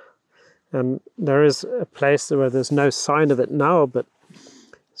 giraffe. And there is a place where there's no sign of it now, but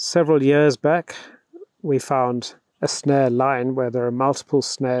several years back we found a snare line where there are multiple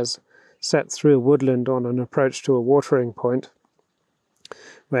snares set through a woodland on an approach to a watering point,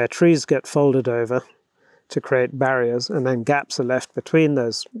 where trees get folded over to create barriers, and then gaps are left between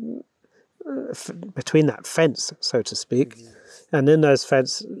those, between that fence, so to speak. And in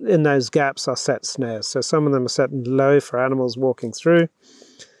those gaps are set snares. So some of them are set low for animals walking through,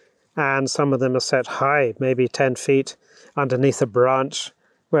 and some of them are set high, maybe 10 feet underneath a branch,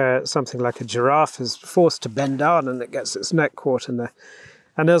 where something like a giraffe is forced to bend down and it gets its neck caught in there.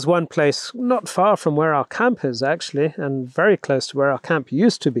 And there's one place not far from where our camp is, actually, and very close to where our camp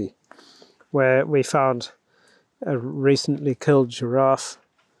used to be, where we found a recently killed giraffe,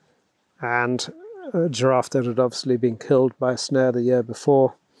 and a giraffe that had obviously been killed by a snare the year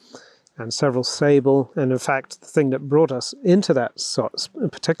before, and several sable. And in fact, the thing that brought us into that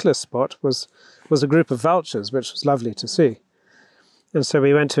particular spot was a group of vultures, which was lovely to see. And so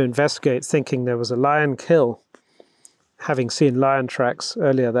we went to investigate, thinking there was a lion kill, having seen lion tracks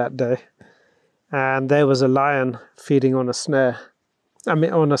earlier that day. And there was a lion feeding on a snare,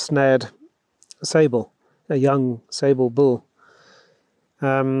 on a snared sable, a young sable bull.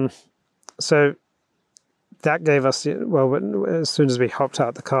 So that gave us, well, as soon as we hopped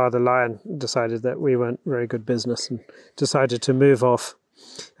out the car, the lion decided that we weren't very good business and decided to move off.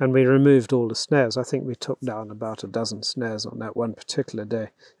 And we removed all the snares. I think we took down about a dozen snares on that one particular day.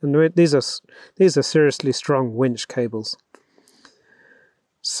 And these are seriously strong winch cables.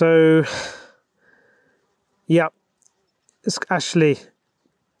 So, yeah, it's actually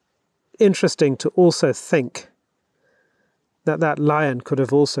interesting to also think that that lion could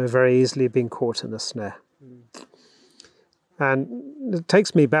have also very easily been caught in a snare. And it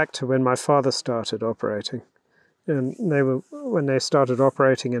takes me back to when my father started operating. And when they started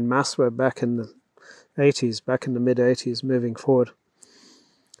operating in Maswa back in the 80s, back in the mid-80s, moving forward.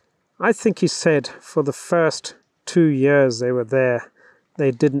 I think he said for the first 2 years they were there, they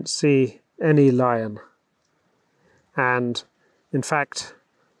didn't see any lion. And in fact,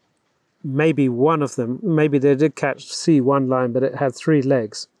 maybe one of them, maybe they did see one lion, but it had 3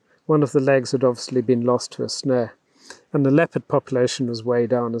 legs. One of the legs had obviously been lost to a snare. And the leopard population was way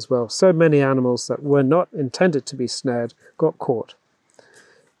down as well. So many animals that were not intended to be snared got caught.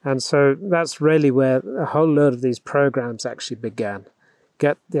 And so that's really where a whole load of these programs actually began.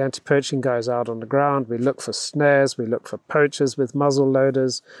 Get the anti-poaching guys out on the ground. We look for snares. We look for poachers with muzzle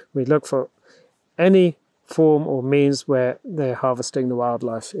loaders. We look for any form or means where they're harvesting the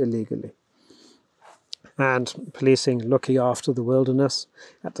wildlife illegally. And policing, looking after the wilderness.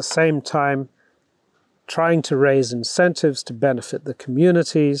 At the same time, trying to raise incentives to benefit the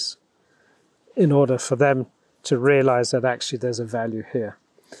communities in order for them to realize that actually there's a value here.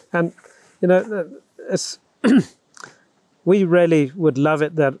 And, you know, it's we really would love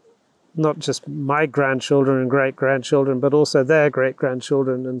it that not just my grandchildren and great-grandchildren, but also their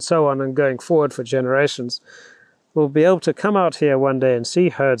great-grandchildren and so on, and going forward for generations, will be able to come out here one day and see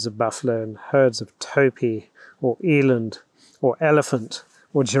herds of buffalo and herds of topee or eland or elephant,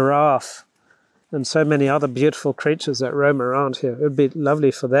 or giraffe, and so many other beautiful creatures that roam around here. It would be lovely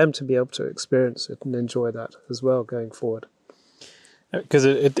for them to be able to experience it and enjoy that as well going forward. Because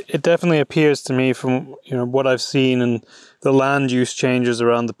it definitely appears to me from what I've seen and the land use changes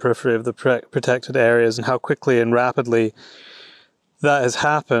around the periphery of the protected areas and how quickly and rapidly that has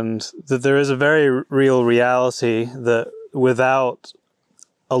happened, that there is a very real reality that without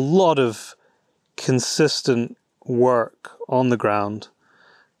a lot of consistent work on the ground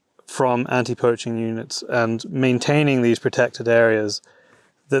from anti-poaching units and maintaining these protected areas,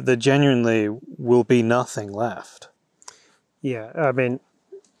 that there genuinely will be nothing left. Yeah, I mean,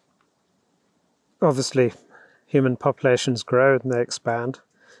 obviously human populations grow and they expand,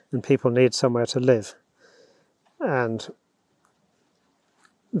 and people need somewhere to live. And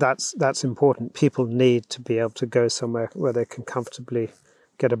that's important. People need to be able to go somewhere where they can comfortably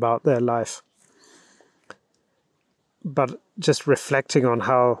get about their life. But just reflecting on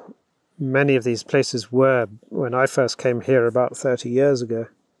how many of these places were when I first came here about 30 years ago,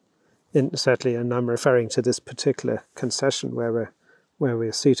 certainly, and I'm referring to this particular concession where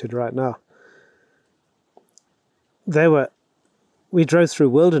we're seated right now. We drove through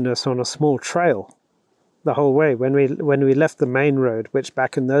wilderness on a small trail the whole way. When we left the main road, which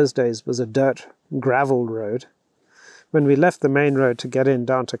back in those days was a dirt gravel road, when we left the main road to get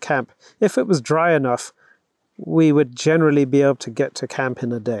down to camp, if it was dry enough, we would generally be able to get to camp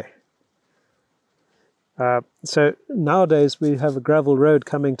in a day. So nowadays we have a gravel road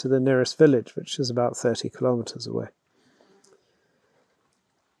coming to the nearest village, which is about 30 kilometers away.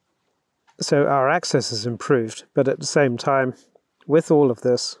 So our access has improved, but at the same time, with all of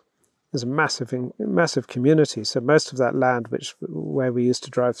this, there's a massive community. So most of that land, where we used to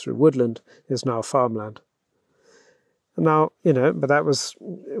drive through woodland, is now farmland. Now, but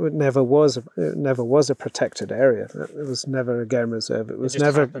it never was a protected area. It was never a game reserve.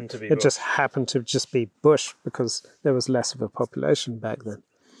 It just happened to just be bush because there was less of a population back then.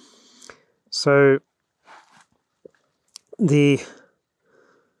 So the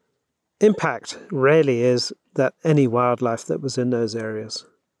impact really is that any wildlife that was in those areas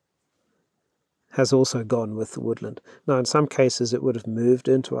has also gone with the woodland. Now, in some cases, it would have moved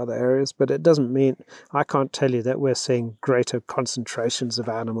into other areas, but it doesn't mean, I can't tell you that we're seeing greater concentrations of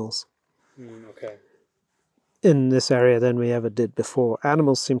animals in this area than we ever did before.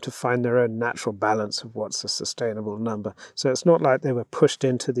 Animals seem to find their own natural balance of what's a sustainable number. So it's not like they were pushed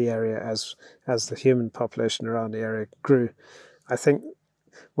into the area as the human population around the area grew. I think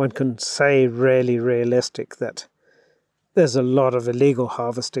one can say really realistic that there's a lot of illegal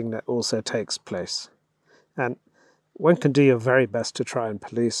harvesting that also takes place. And one can do your very best to try and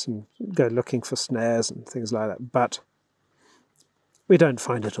police and go looking for snares and things like that, but we don't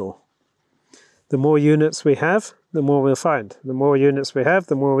find it all. The more units we have, the more we'll find. The more units we have,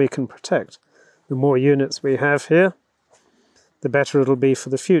 the more we can protect. The more units we have here, the better it'll be for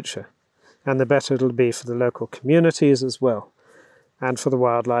the future. And the better it'll be for the local communities as well, and for the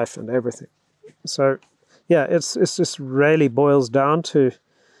wildlife and everything. So yeah, it's just really boils down to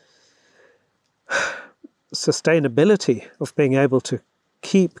sustainability of being able to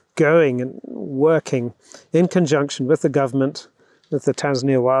keep going and working in conjunction with the government, with the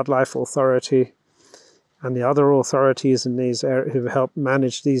Tanzania Wildlife Authority and the other authorities in these areas who help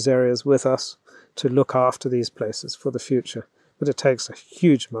manage these areas with us to look after these places for the future. But it takes a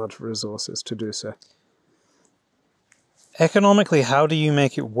huge amount of resources to do so. Economically, how do you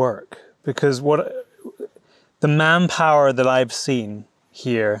make it work? Because the manpower that I've seen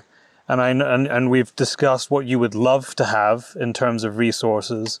here, and we've discussed what you would love to have in terms of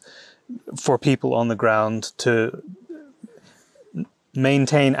resources for people on the ground to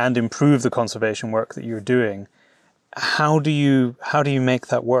maintain and improve the conservation work that you're doing. How do you make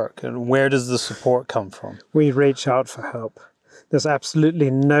that work, and where does the support come from? We reach out for help. There's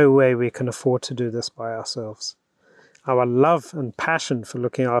absolutely no way we can afford to do this by ourselves. Our love and passion for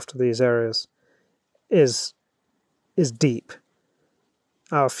looking after these areas is deep.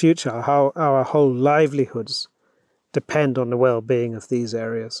 Our future, our whole livelihoods depend on the well-being of these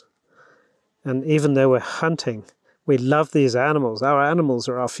areas. And even though we're hunting, we love these animals. Our animals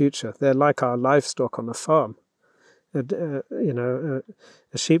are our future. They're like our livestock on a farm. A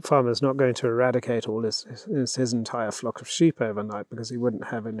sheep farmer is not going to eradicate all his entire flock of sheep overnight because he wouldn't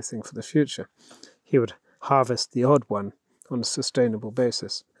have anything for the future. He would harvest the odd one on a sustainable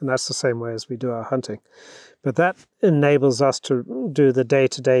basis. And that's the same way as we do our hunting. But that enables us to do the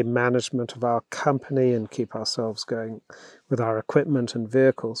day-to-day management of our company and keep ourselves going with our equipment and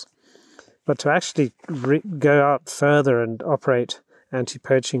vehicles. But to actually go out further and operate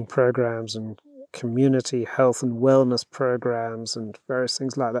anti-poaching programs and community health and wellness programs and various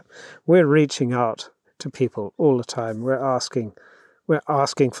things like that. We're reaching out to people all the time. We're asking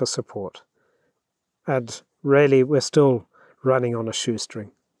for support. And really, we're still running on a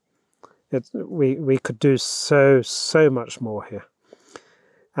shoestring. We could do so much more here.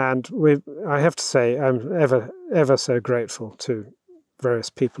 And I have to say, I'm ever so grateful to various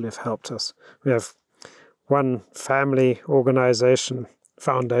people who've helped us. We have one family organization,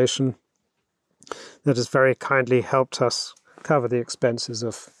 foundation, that has very kindly helped us cover the expenses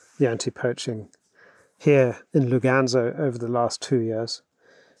of the anti-poaching here in Luganzo over the last 2 years.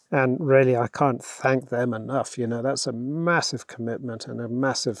 And really, I can't thank them enough. That's a massive commitment and a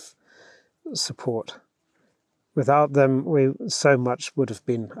massive support. Without them, so much would have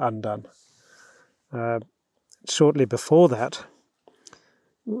been undone. Shortly before that,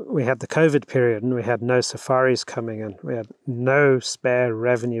 we had the COVID period and we had no safaris coming in. We had no spare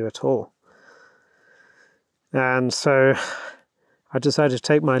revenue at all. And so I decided to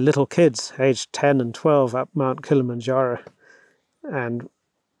take my little kids, aged 10 and 12, up Mount Kilimanjaro, and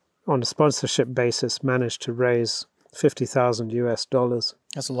on a sponsorship basis managed to raise $50,000.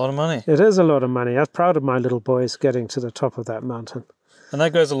 That's a lot of money. It is a lot of money. I was proud of my little boys getting to the top of that mountain. And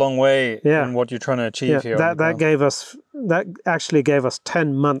that goes a long way in what you're trying to achieve here. That actually gave us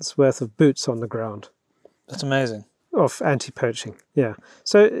 10 months worth of boots on the ground. That's amazing. Of anti-poaching, yeah.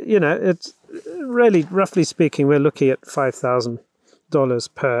 So, it's really, roughly speaking, we're looking at $5,000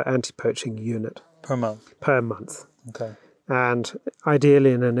 per anti-poaching unit. Per month? Per month. Okay. And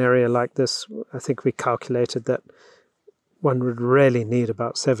ideally in an area like this, I think we calculated that one would really need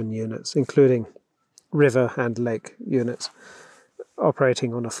about 7 units, including river and lake units,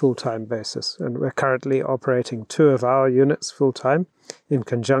 operating on a full-time basis. And we're currently operating 2 of our units full-time in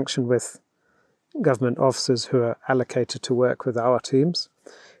conjunction with government officers who are allocated to work with our teams.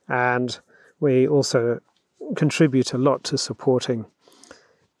 And we also contribute a lot to supporting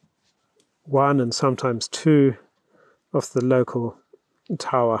 1 and sometimes 2 of the local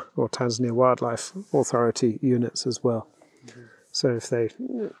TAWA or Tanzania Wildlife Authority units as well.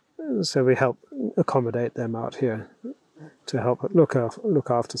 Mm-hmm. So we help accommodate them out here to help look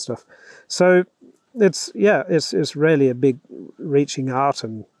after stuff. So it's really a big reaching out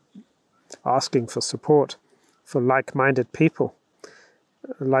and asking for support for like-minded people,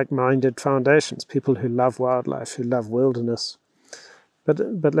 like-minded foundations, people who love wildlife, who love wilderness.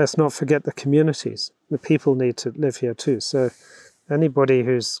 But let's not forget the communities. The people need to live here too. So anybody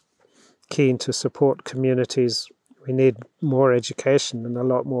who's keen to support communities, we need more education and a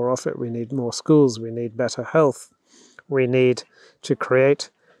lot more of it. We need more schools. We need better health. We need to create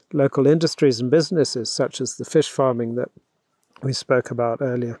local industries and businesses such as the fish farming that we spoke about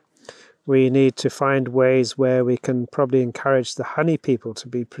earlier. We need to find ways where we can probably encourage the honey people to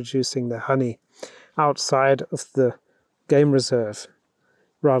be producing the honey outside of the game reserve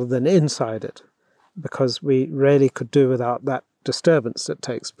rather than inside it, because we really could do without that disturbance that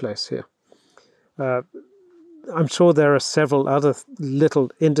takes place here. I'm sure there are several other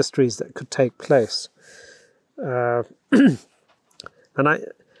little industries that could take place. We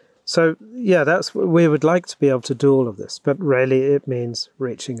would like to be able to do all of this, but really it means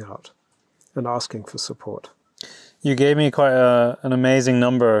reaching out and asking for support. You gave me quite an amazing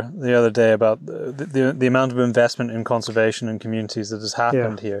number the other day about the amount of investment in conservation and communities that has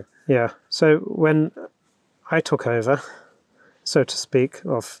happened here. Yeah. So when I took over, so to speak,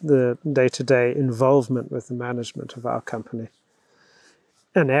 of the day-to-day involvement with the management of our company,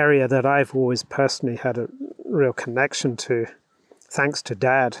 an area that I've always personally had a real connection to, thanks to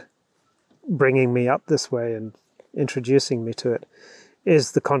Dad bringing me up this way and introducing me to it,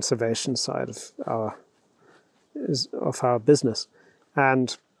 is the conservation side of our business.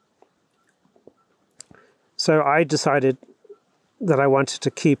 And so I decided that I wanted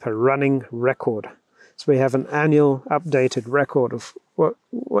to keep a running record. So we have an annual updated record of what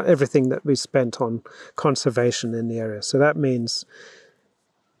everything that we spent on conservation in the area. So that means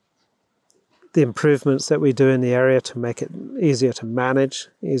the improvements that we do in the area to make it easier to manage,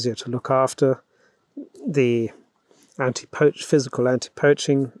 easier to look after, the physical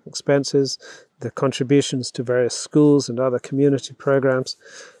anti-poaching expenses, the contributions to various schools and other community programs.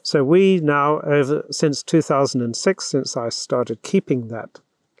 So we now, since 2006, since I started keeping that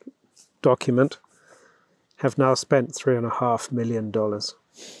document, have now spent $3.5 million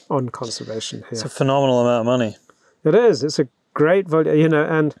on conservation here. It's a phenomenal amount of money. It is. It's a great value,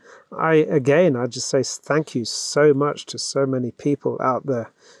 and I just say thank you so much to so many people out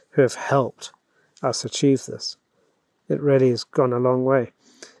there who have helped us achieve this. It really has gone a long way.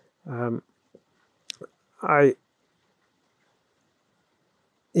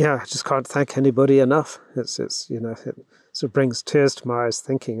 yeah, I just can't thank anybody enough. It's you know, it sort of brings tears to my eyes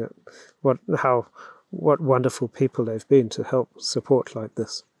thinking what wonderful people they've been to help support like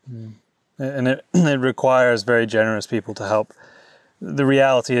this. And it requires very generous people to help. The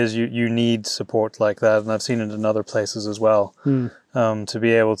reality is you need support like that, and I've seen it in other places as well. To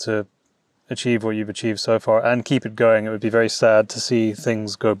be able to achieve what you've achieved so far and keep it going, it would be very sad to see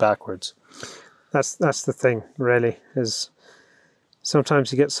things go backwards. That's the thing, really, is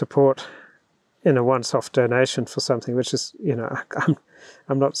sometimes you get support in a once-off donation for something, which is, you know,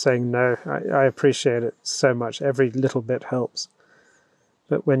 I'm not saying no. I appreciate it so much. Every little bit helps.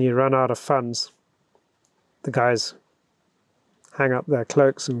 But when you run out of funds, the guys hang up their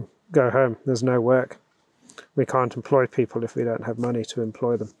cloaks and go home. There's no work. We can't employ people if we don't have money to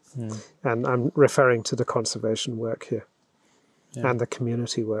employ them. And I'm referring to the conservation work here and the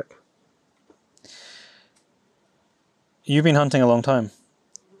community work. You've been hunting a long time.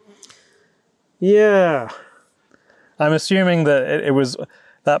 Yeah. I'm assuming that it was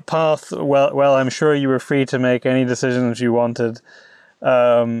that path, well, I'm sure you were free to make any decisions you wanted.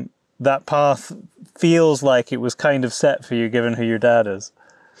 That path feels like it was kind of set for you, given who your dad is.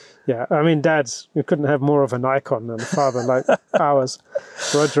 Yeah, I mean, you couldn't have more of an icon than a father like ours.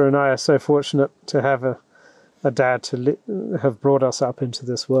 Roger and I are so fortunate to have a dad to have brought us up into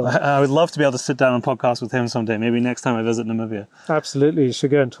this world. I would love to be able to sit down and podcast with him someday, maybe next time I visit Namibia. Absolutely, you should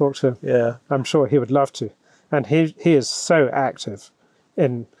go and talk to him. Yeah. I'm sure he would love to. And he is so active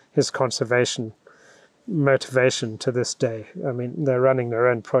in his conservation motivation to this day. I mean, they're running their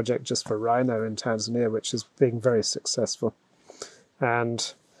own project just for rhino in Tanzania, which is being very successful.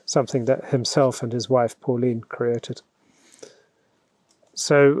 And something that himself and his wife Pauline created.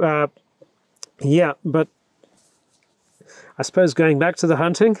 So, yeah, but I suppose going back to the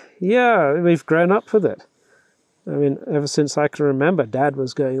hunting, yeah, we've grown up with it. I mean, ever since I can remember, Dad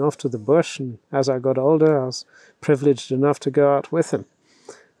was going off to the bush, and as I got older, I was privileged enough to go out with him.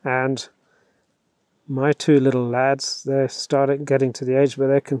 And my two little lads, they started getting to the age where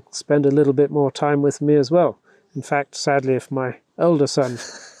they can spend a little bit more time with me as well. In fact, sadly, if my older son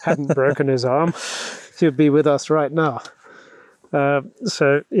hadn't broken his arm, he'd be with us right now.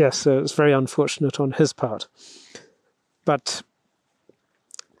 So it's very unfortunate on his part. But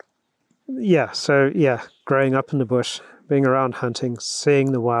growing up in the bush, being around hunting,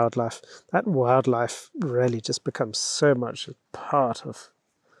 seeing the wildlife, that wildlife really just becomes so much a part of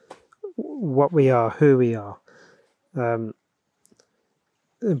what we are, who we are.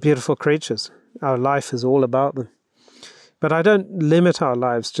 Beautiful creatures. Our life is all about them. But I don't limit our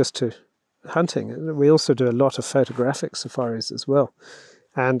lives just to hunting. We also do a lot of photographic safaris as well.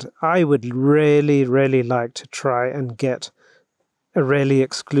 And I would really, really like to try and get a really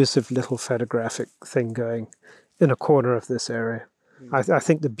exclusive little photographic thing going in a corner of this area. I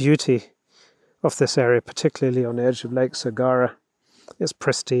think the beauty of this area, particularly on the edge of Lake Sagara, is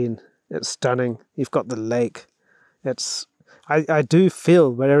pristine. It's stunning. You've got the lake. I do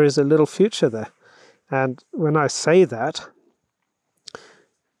feel there is a little future there. And when I say that,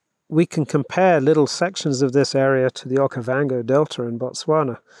 we can compare little sections of this area to the Okavango Delta in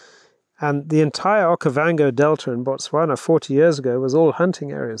Botswana. And the entire Okavango Delta in Botswana 40 years ago was all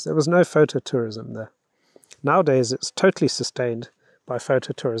hunting areas. There was no phototourism there. Nowadays, it's totally sustained by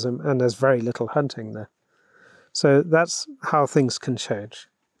phototourism, and there's very little hunting there. So that's how things can change.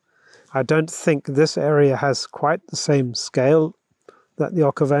 I don't think this area has quite the same scale that the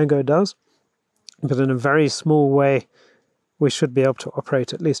Okavango does, but in a very small way, we should be able to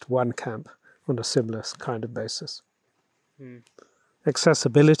operate at least one camp on a similar kind of basis.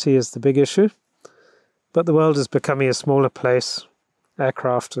 Accessibility is the big issue, but the world is becoming a smaller place.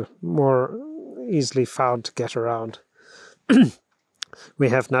 Aircraft are more easily found to get around. We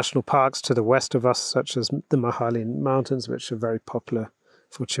have national parks to the west of us, such as the Mahali Mountains, which are very popular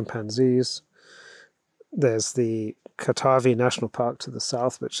for chimpanzees. There's the Katavi National Park to the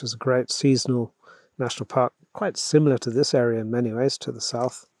south, which is a great seasonal national park, quite similar to this area in many ways to the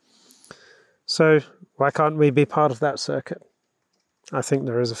south. So why can't we be part of that circuit? I think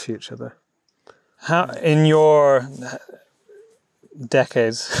there is a future there. How, in your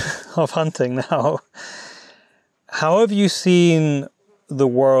decades of hunting now, how have you seen the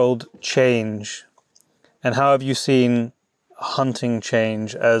world change, and how have you seen hunting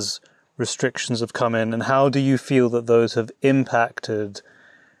change as restrictions have come in, and how do you feel that those have impacted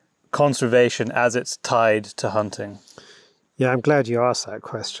conservation as it's tied to hunting? Yeah, I'm glad you asked that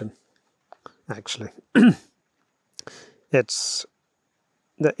question, actually. It's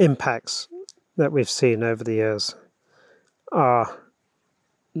the impacts that we've seen over the years are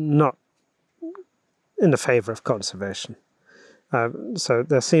not in the favor of conservation. So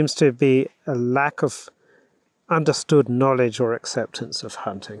there seems to be a lack of understood knowledge or acceptance of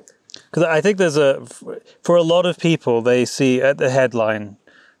hunting. Because I think for a lot of people, they see at the headline,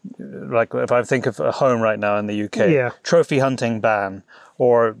 like if I think of a home right now in the UK, trophy hunting ban,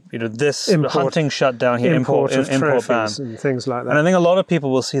 or this hunting shut down here, import ban, and things like that. And I think a lot of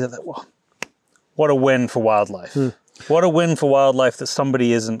people will see that, well, what a win for wildlife. What a win for wildlife that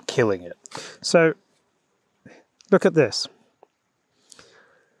somebody isn't killing it. So look at this.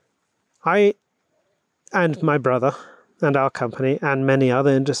 I and my brother and our company and many other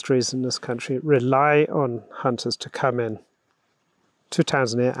industries in this country rely on hunters to come in to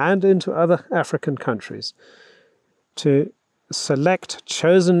Tanzania and into other African countries to select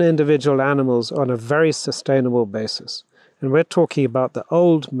chosen individual animals on a very sustainable basis. And we're talking about the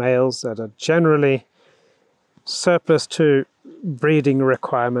old males that are generally surplus to breeding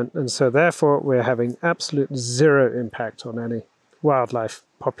requirement, and so therefore we're having absolute zero impact on any wildlife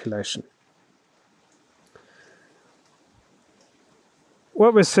population.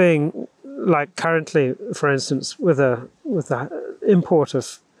 What we're seeing, like currently, for instance, with the import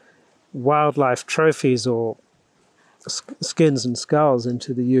of wildlife trophies or skins and skulls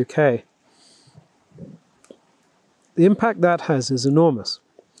into the UK, the impact that has is enormous.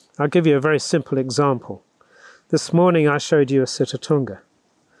 I'll give you a very simple example. This morning I showed you a Sitatunga.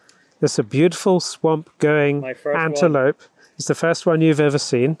 It's a beautiful swamp-going antelope. It's the first one you've ever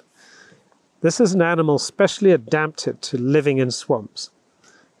seen. This is an animal specially adapted to living in swamps.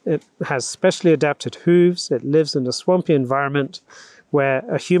 It has specially adapted hooves. It lives in a swampy environment where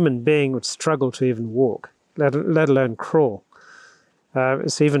a human being would struggle to even walk, let alone crawl.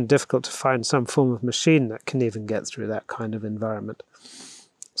 It's even difficult to find some form of machine that can even get through that kind of environment.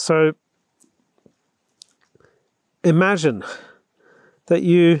 So imagine that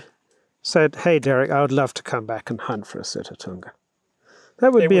you said, hey, Derek, I would love to come back and hunt for a Sitatunga.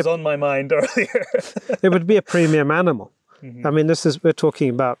 That would was on my mind earlier. It would be a premium animal. I mean, we're talking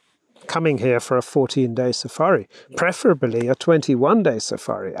about coming here for a 14-day safari, preferably a 21-day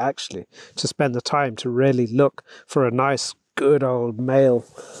safari, actually, to spend the time to really look for a nice, good old male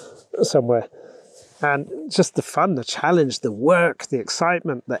somewhere. And just the fun, the challenge, the work, the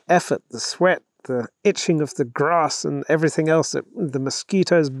excitement, the effort, the sweat, the itching of the grass and everything else, the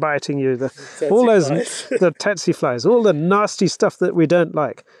mosquitoes biting you, the tsetse flies, all the nasty stuff that we don't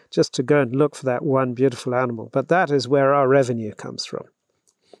like, just to go and look for that one beautiful animal. But that is where our revenue comes from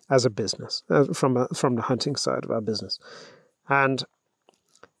as a business, from the hunting side of our business. And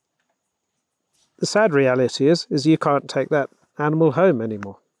the sad reality is you can't take that animal home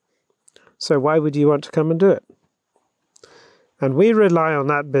anymore. So why would you want to come and do it? And we rely on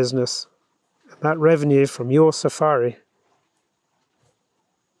that business, that revenue from your safari,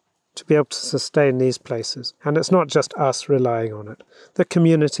 to be able to sustain these places. And it's not just us relying on it. The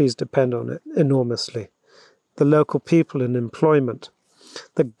communities depend on it enormously. The local people in employment.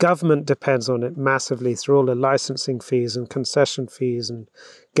 The government depends on it massively through all the licensing fees and concession fees and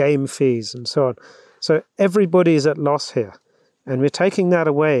game fees and so on. So everybody is at loss here. And we're taking that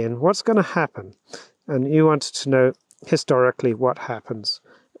away. And what's going to happen? And you wanted to know historically what happens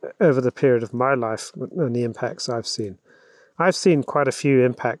over the period of my life and the impacts I've seen. I've seen quite a few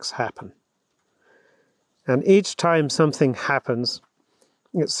impacts happen. And each time something happens,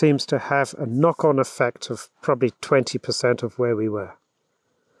 it seems to have a knock-on effect of probably 20% of where we were.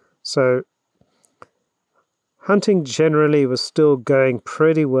 So hunting generally was still going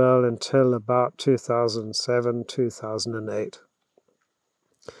pretty well until about 2007, 2008.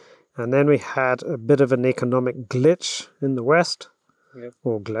 And then we had a bit of an economic glitch in the West,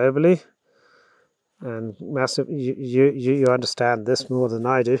 or globally. And massive, you understand this more than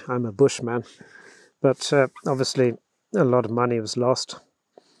I do. I'm a bushman. But obviously a lot of money was lost.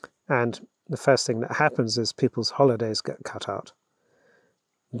 And the first thing that happens is people's holidays get cut out.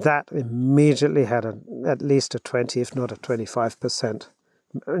 That immediately had at least a 20, if not a 25%.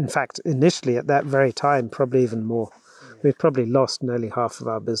 In fact, initially at that very time, probably even more. We probably lost nearly half of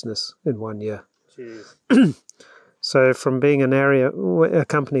our business in 1 year. So from being a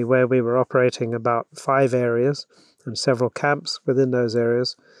company where we were operating about 5 areas and several camps within those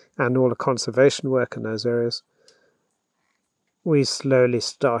areas and all the conservation work in those areas, we slowly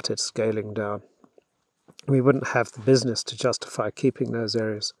started scaling down. We wouldn't have the business to justify keeping those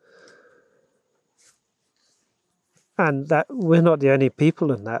areas. And that we're not the only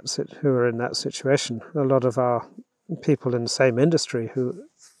people in that who are in that situation. A lot of our people in the same industry who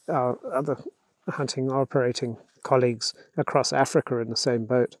are other hunting operating colleagues across Africa in the same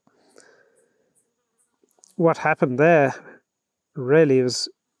boat. What happened there really was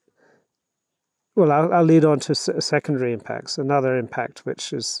well, I'll lead on to secondary impacts. Another impact,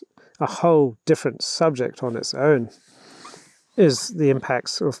 which is a whole different subject on its own, is the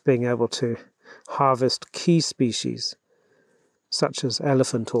impacts of being able to harvest key species, such as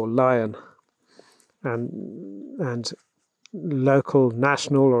elephant or lion, and local,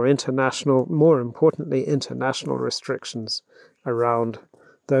 national or international, more importantly international restrictions around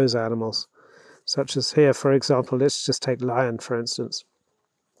those animals, such as here, for example, let's just take lion for instance.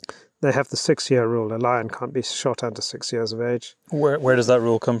 They have the 6-year rule. A lion can't be shot under 6 years of age. Where does that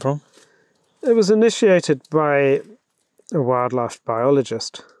rule come from? It was initiated by a wildlife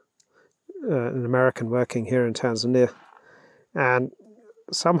biologist, an American working here in Tanzania, and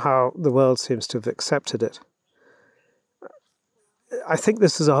somehow the world seems to have accepted it. I think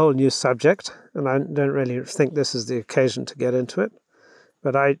this is a whole new subject, and I don't really think this is the occasion to get into it,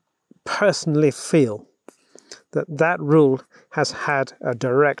 but I personally feel that that rule has had a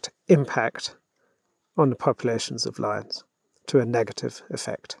direct impact on the populations of lions to a negative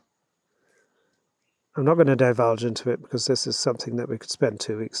effect. I'm not going to divulge into it because this is something that we could spend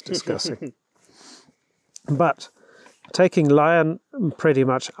 2 weeks discussing. But taking lion pretty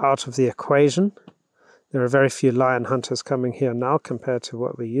much out of the equation, there are very few lion hunters coming here now compared to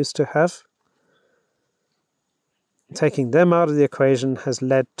what we used to have. Taking them out of the equation has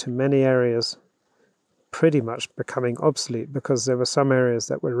led to many areas pretty much becoming obsolete, because there were some areas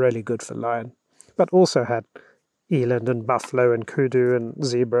that were really good for lion, but also had eland and buffalo and kudu and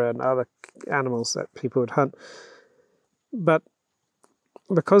zebra and other animals that people would hunt. But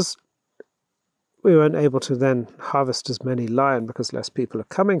because we weren't able to then harvest as many lion because less people are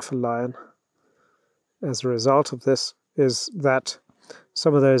coming for lion, as a result of this is that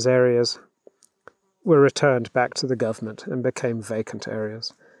some of those areas were returned back to the government and became vacant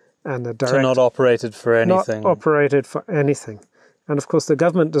areas. And the direct, So not operated for anything? Not operated for anything. And of course the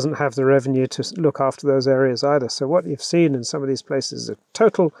government doesn't have the revenue to look after those areas either. So what you've seen in some of these places is a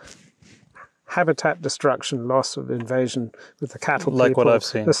total habitat destruction, loss of invasion with the cattle like people, what I've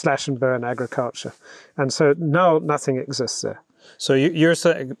seen. the slash and burn agriculture. And so now nothing exists there. So you're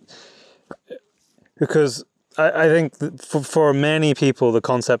saying, because I think that for many people the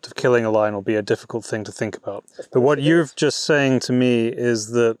concept of killing a lion will be a difficult thing to think about. But what you're just saying to me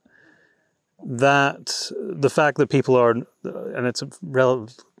is that the fact that people are, and it's a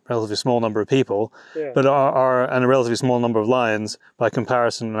relatively small number of people, but and a relatively small number of lions by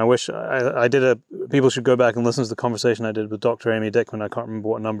comparison. And I wish people should go back and listen to the conversation I did with Dr. Amy Dickman. I can't remember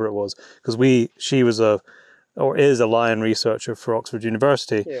what number it was, because she was is a lion researcher for Oxford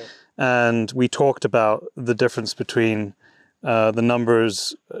University. Yeah. And we talked about the difference between the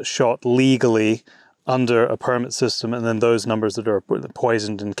numbers shot legally under a permit system and then those numbers that are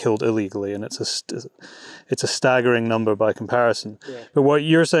poisoned and killed illegally. And it's a staggering number by comparison. Yeah. But what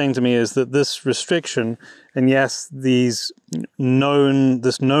you're saying to me is that this restriction, and yes, this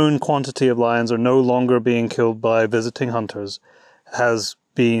known quantity of lions are no longer being killed by visiting hunters, has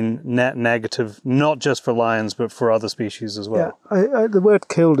been net negative, not just for lions, but for other species as well. Yeah, the word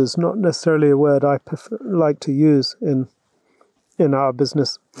killed is not necessarily a word I like to use in our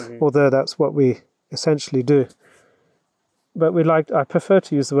business, although that's what we essentially do. But I prefer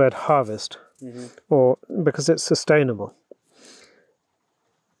to use the word harvest, or because it's sustainable.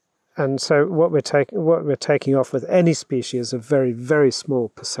 And so what we're taking off with any species is a very, very small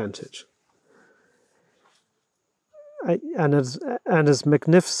percentage. And as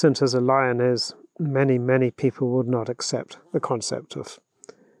magnificent as a lion is, many people would not accept the concept of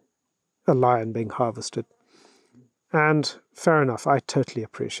a lion being harvested. And fair enough, I totally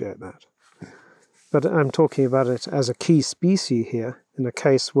appreciate that. But I'm talking about it as a key species here, in a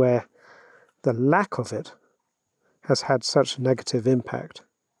case where the lack of it has had such a negative impact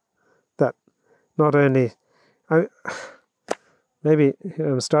that not only... maybe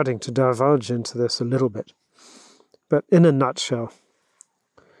I'm starting to divulge into this a little bit, but in a nutshell,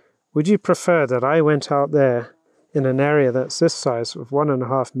 would you prefer that I went out there in an area that's this size of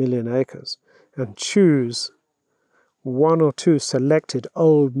 1.5 million acres and choose 1 or 2 selected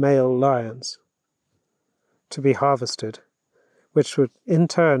old male lions to be harvested, which would in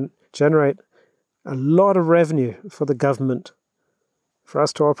turn generate a lot of revenue for the government, for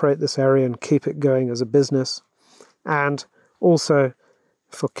us to operate this area and keep it going as a business, and also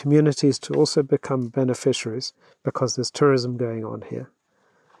for communities to also become beneficiaries because there's tourism going on here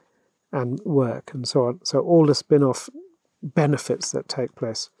and work and so on. So all the spin-off benefits that take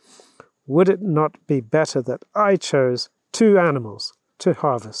place. Would it not be better that I chose 2 animals to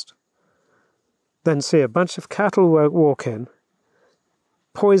harvest than see a bunch of cattle walk in,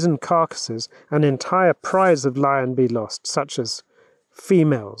 poison carcasses, and entire prides of lion be lost, such as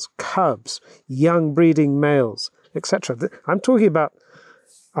females, cubs, young breeding males, etc. I'm talking about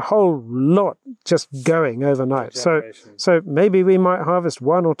a whole lot just going overnight. So maybe we might harvest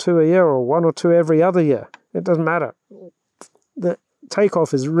 1 or 2 a year, or 1 or 2 every other year. It doesn't matter. The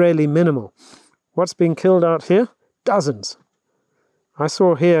takeoff is really minimal. What's being killed out here? Dozens. I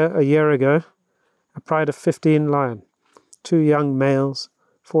saw here a year ago a pride of 15 lion, 2 young males,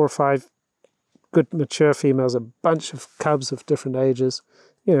 4 or 5 good mature females, a bunch of cubs of different ages,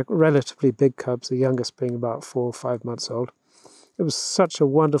 relatively big cubs, the youngest being about 4 or 5 months old. It was such a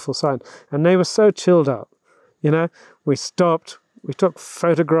wonderful sign. And they were so chilled out. We stopped, we took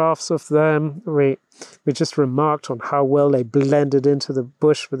photographs of them, we just remarked on how well they blended into the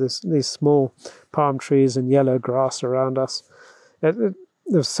bush with these small palm trees and yellow grass around us. It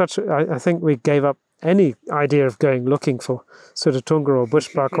was I think we gave up any idea of going looking for Sutatunga or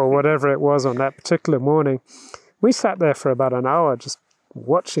bushbuck or whatever it was on that particular morning. We sat there for about an hour just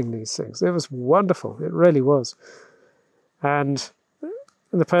watching these things. It was wonderful. It really was. And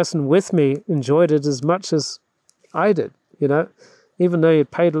the person with me enjoyed it as much as I did, Even though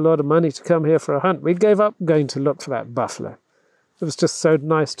you'd paid a lot of money to come here for a hunt, we gave up going to look for that buffalo. It was just so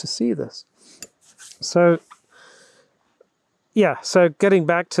nice to see this. So, so getting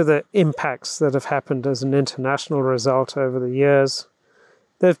back to the impacts that have happened as an international result over the years,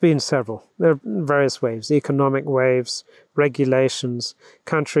 there have been several. There are various waves, economic waves, regulations,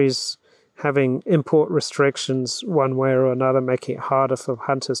 countries having import restrictions one way or another, making it harder for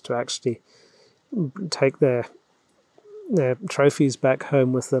hunters to actually take their trophies back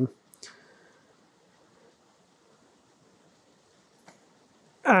home with them.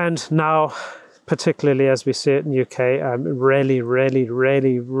 And now, particularly as we see it in the UK, I'm really, really,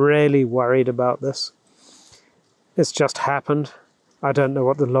 really, really worried about this. It's just happened. I don't know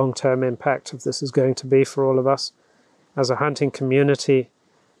what the long-term impact of this is going to be for all of us. As a hunting community,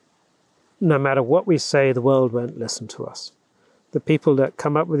 no matter what we say, the world won't listen to us. The people that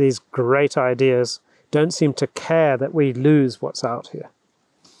come up with these great ideas don't seem to care that we lose what's out here.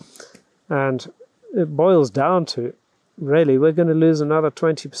 And it boils down to, really, we're going to lose another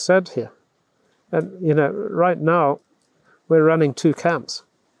 20% here. And, right now, we're running 2 camps.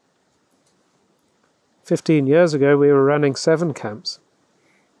 15 years ago, we were running 7 camps.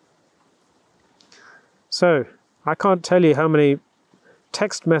 So, I can't tell you how many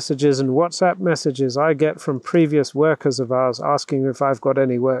text messages and WhatsApp messages I get from previous workers of ours asking if I've got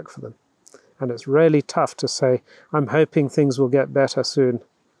any work for them. And it's really tough to say, I'm hoping things will get better soon,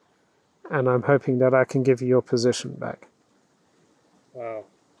 and I'm hoping that I can give you your position back. Wow,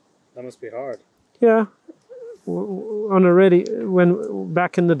 that must be hard. Yeah.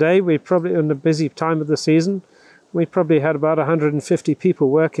 Back in the day, we probably, in the busy time of the season, we probably had about 150 people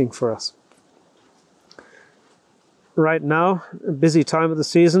working for us. Right now, a busy time of the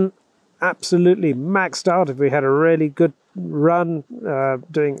season, absolutely maxed out. If we had a really good run,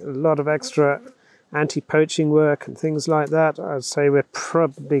 doing a lot of extra anti-poaching work and things like that, I'd say we're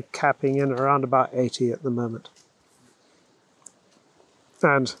probably capping in around about 80 at the moment.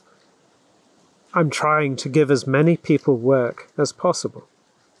 And I'm trying to give as many people work as possible.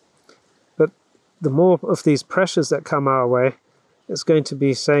 But the more of these pressures that come our way, it's going to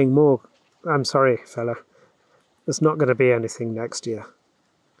be saying more, I'm sorry, fella, there's not going to be anything next year.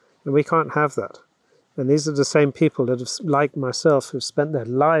 And we can't have that. And these are the same people that have, like myself, who've spent their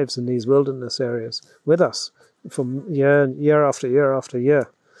lives in these wilderness areas with us for year after year after year.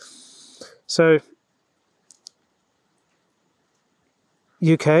 So,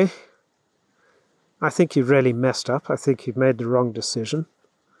 UK, I think you've really messed up. I think you've made the wrong decision.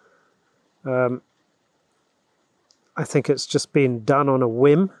 I think it's just been done on a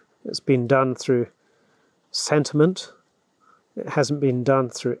whim. It's been done through sentiment. It hasn't been done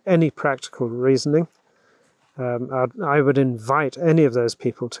through any practical reasoning. I would invite any of those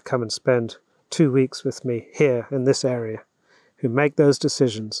people to come and spend 2 weeks with me here in this area who make those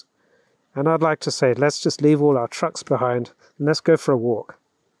decisions. And I'd like to say, let's just leave all our trucks behind and let's go for a walk.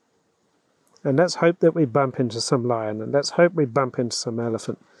 And let's hope that we bump into some lion, and let's hope we bump into some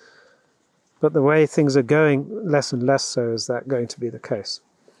elephant. But the way things are going, less and less so is that going to be the case.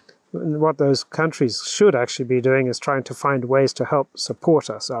 And what those countries should actually be doing is trying to find ways to help support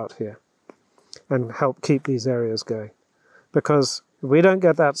us out here and help keep these areas going. Because if we don't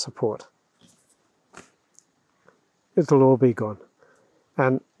get that support, it'll all be gone.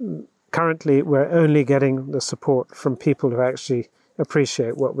 And currently, we're only getting the support from people who actually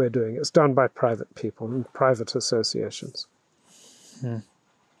appreciate what we're doing. It's done by private people and private associations.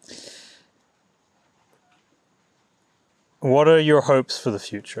 What are your hopes for the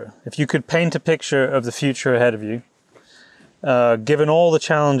future? If you could paint a picture of the future ahead of you, given all the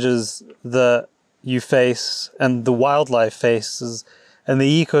challenges that you face and the wildlife faces and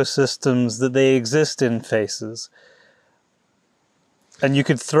the ecosystems that they exist in faces, and you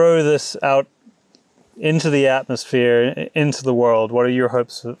could throw this out into the atmosphere, into the world, what are your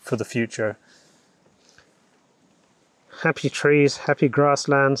hopes for the future? Happy trees, happy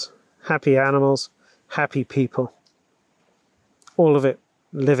grasslands, happy animals, happy people. All of it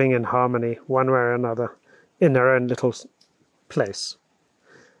living in harmony, one way or another, in their own little place.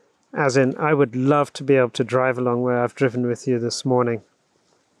 As in, I would love to be able to drive along where I've driven with you this morning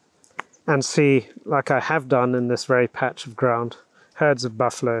and see, like I have done in this very patch of ground, herds of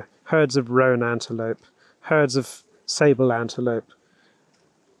buffalo, herds of roan antelope, herds of sable antelope,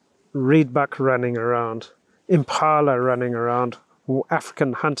 reedbuck running around, impala running around,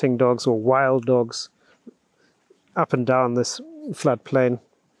 African hunting dogs or wild dogs up and down this floodplain,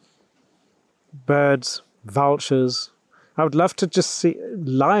 birds, vultures. I would love to just see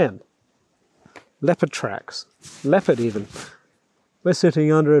lion, leopard tracks, leopard even. We're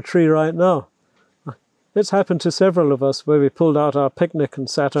sitting under a tree right now. It's happened to several of us where we pulled out our picnic and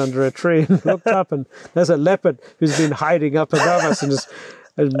sat under a tree and looked up, and there's a leopard who's been hiding up above us, and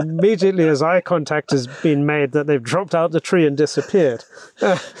immediately as eye contact has been made that they've dropped out the tree and disappeared.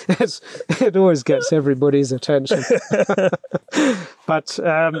 It always gets everybody's attention. But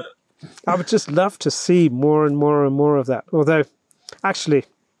I would just love to see more and more and more of that. Although, actually,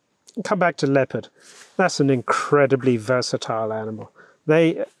 come back to leopard. That's an incredibly versatile animal.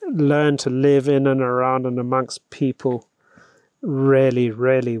 They learn to live in and around and amongst people really,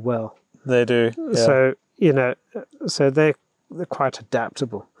 really well. They do. Yeah. So, so they're quite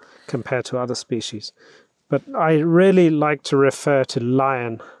adaptable compared to other species. But I really like to refer to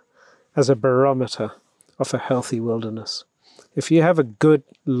lion as a barometer of a healthy wilderness. If you have a good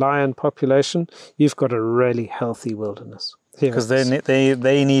lion population, you've got a really healthy wilderness. Because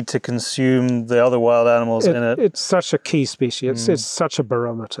they need to consume the other wild animals in it. It's such a key species. It's such a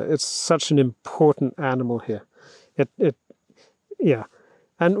barometer. It's such an important animal here.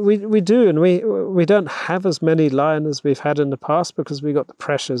 And we do, and we don't have as many lion as we've had in the past because we got the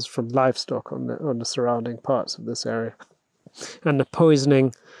pressures from livestock on the surrounding parts of this area, and the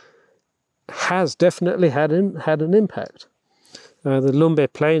poisoning has definitely had an impact. The Lumbe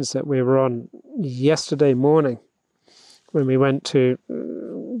Plains that we were on yesterday morning, when we went to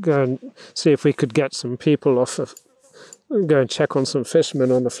go and see if we could get some people go and check on some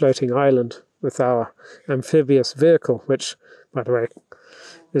fishermen on the floating island with our amphibious vehicle, which, by the way,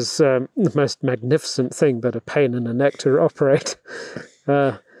 is the most magnificent thing, but a pain in the neck to operate.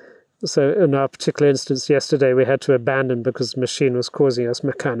 So in our particular instance yesterday, we had to abandon because the machine was causing us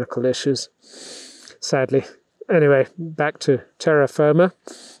mechanical issues, sadly. Anyway, back to terra firma.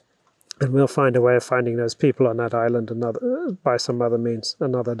 And we'll find a way of finding those people on that island by some other means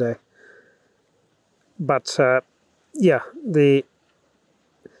another day. But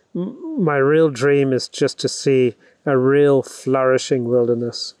my real dream is just to see a real flourishing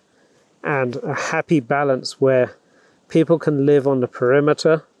wilderness and a happy balance where people can live on the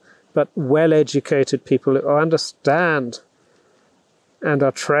perimeter, but well-educated people who understand and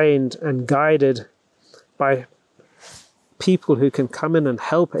are trained and guided by people who can come in and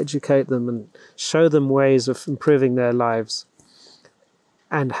help educate them and show them ways of improving their lives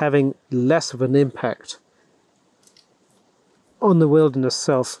and having less of an impact on the wilderness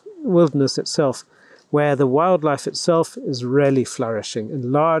itself, where the wildlife itself is really flourishing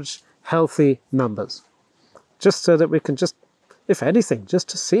in large, healthy numbers, just so that we can just, if anything, just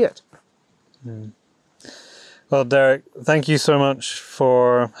to see it. Well, Derek, thank you so much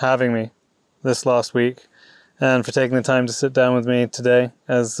for having me this last week, and for taking the time to sit down with me today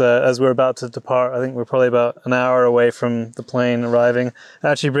as we're about to depart. I think we're probably about an hour away from the plane arriving,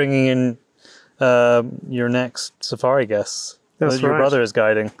 actually bringing in your next safari guests. That's your right. brother is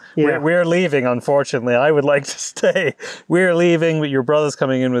guiding. Yeah. We're leaving, unfortunately. I would like to stay. We're leaving, but your brother's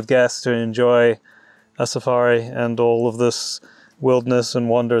coming in with guests to enjoy a safari and all of this wilderness and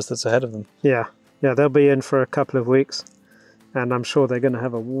wonders that's ahead of them. Yeah, they'll be in for a couple of weeks, and I'm sure they're going to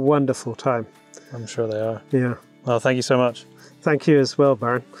have a wonderful time. I'm sure they are. Yeah. Well, thank you so much. Thank you as well,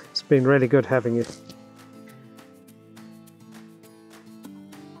 Byron. It's been really good having you.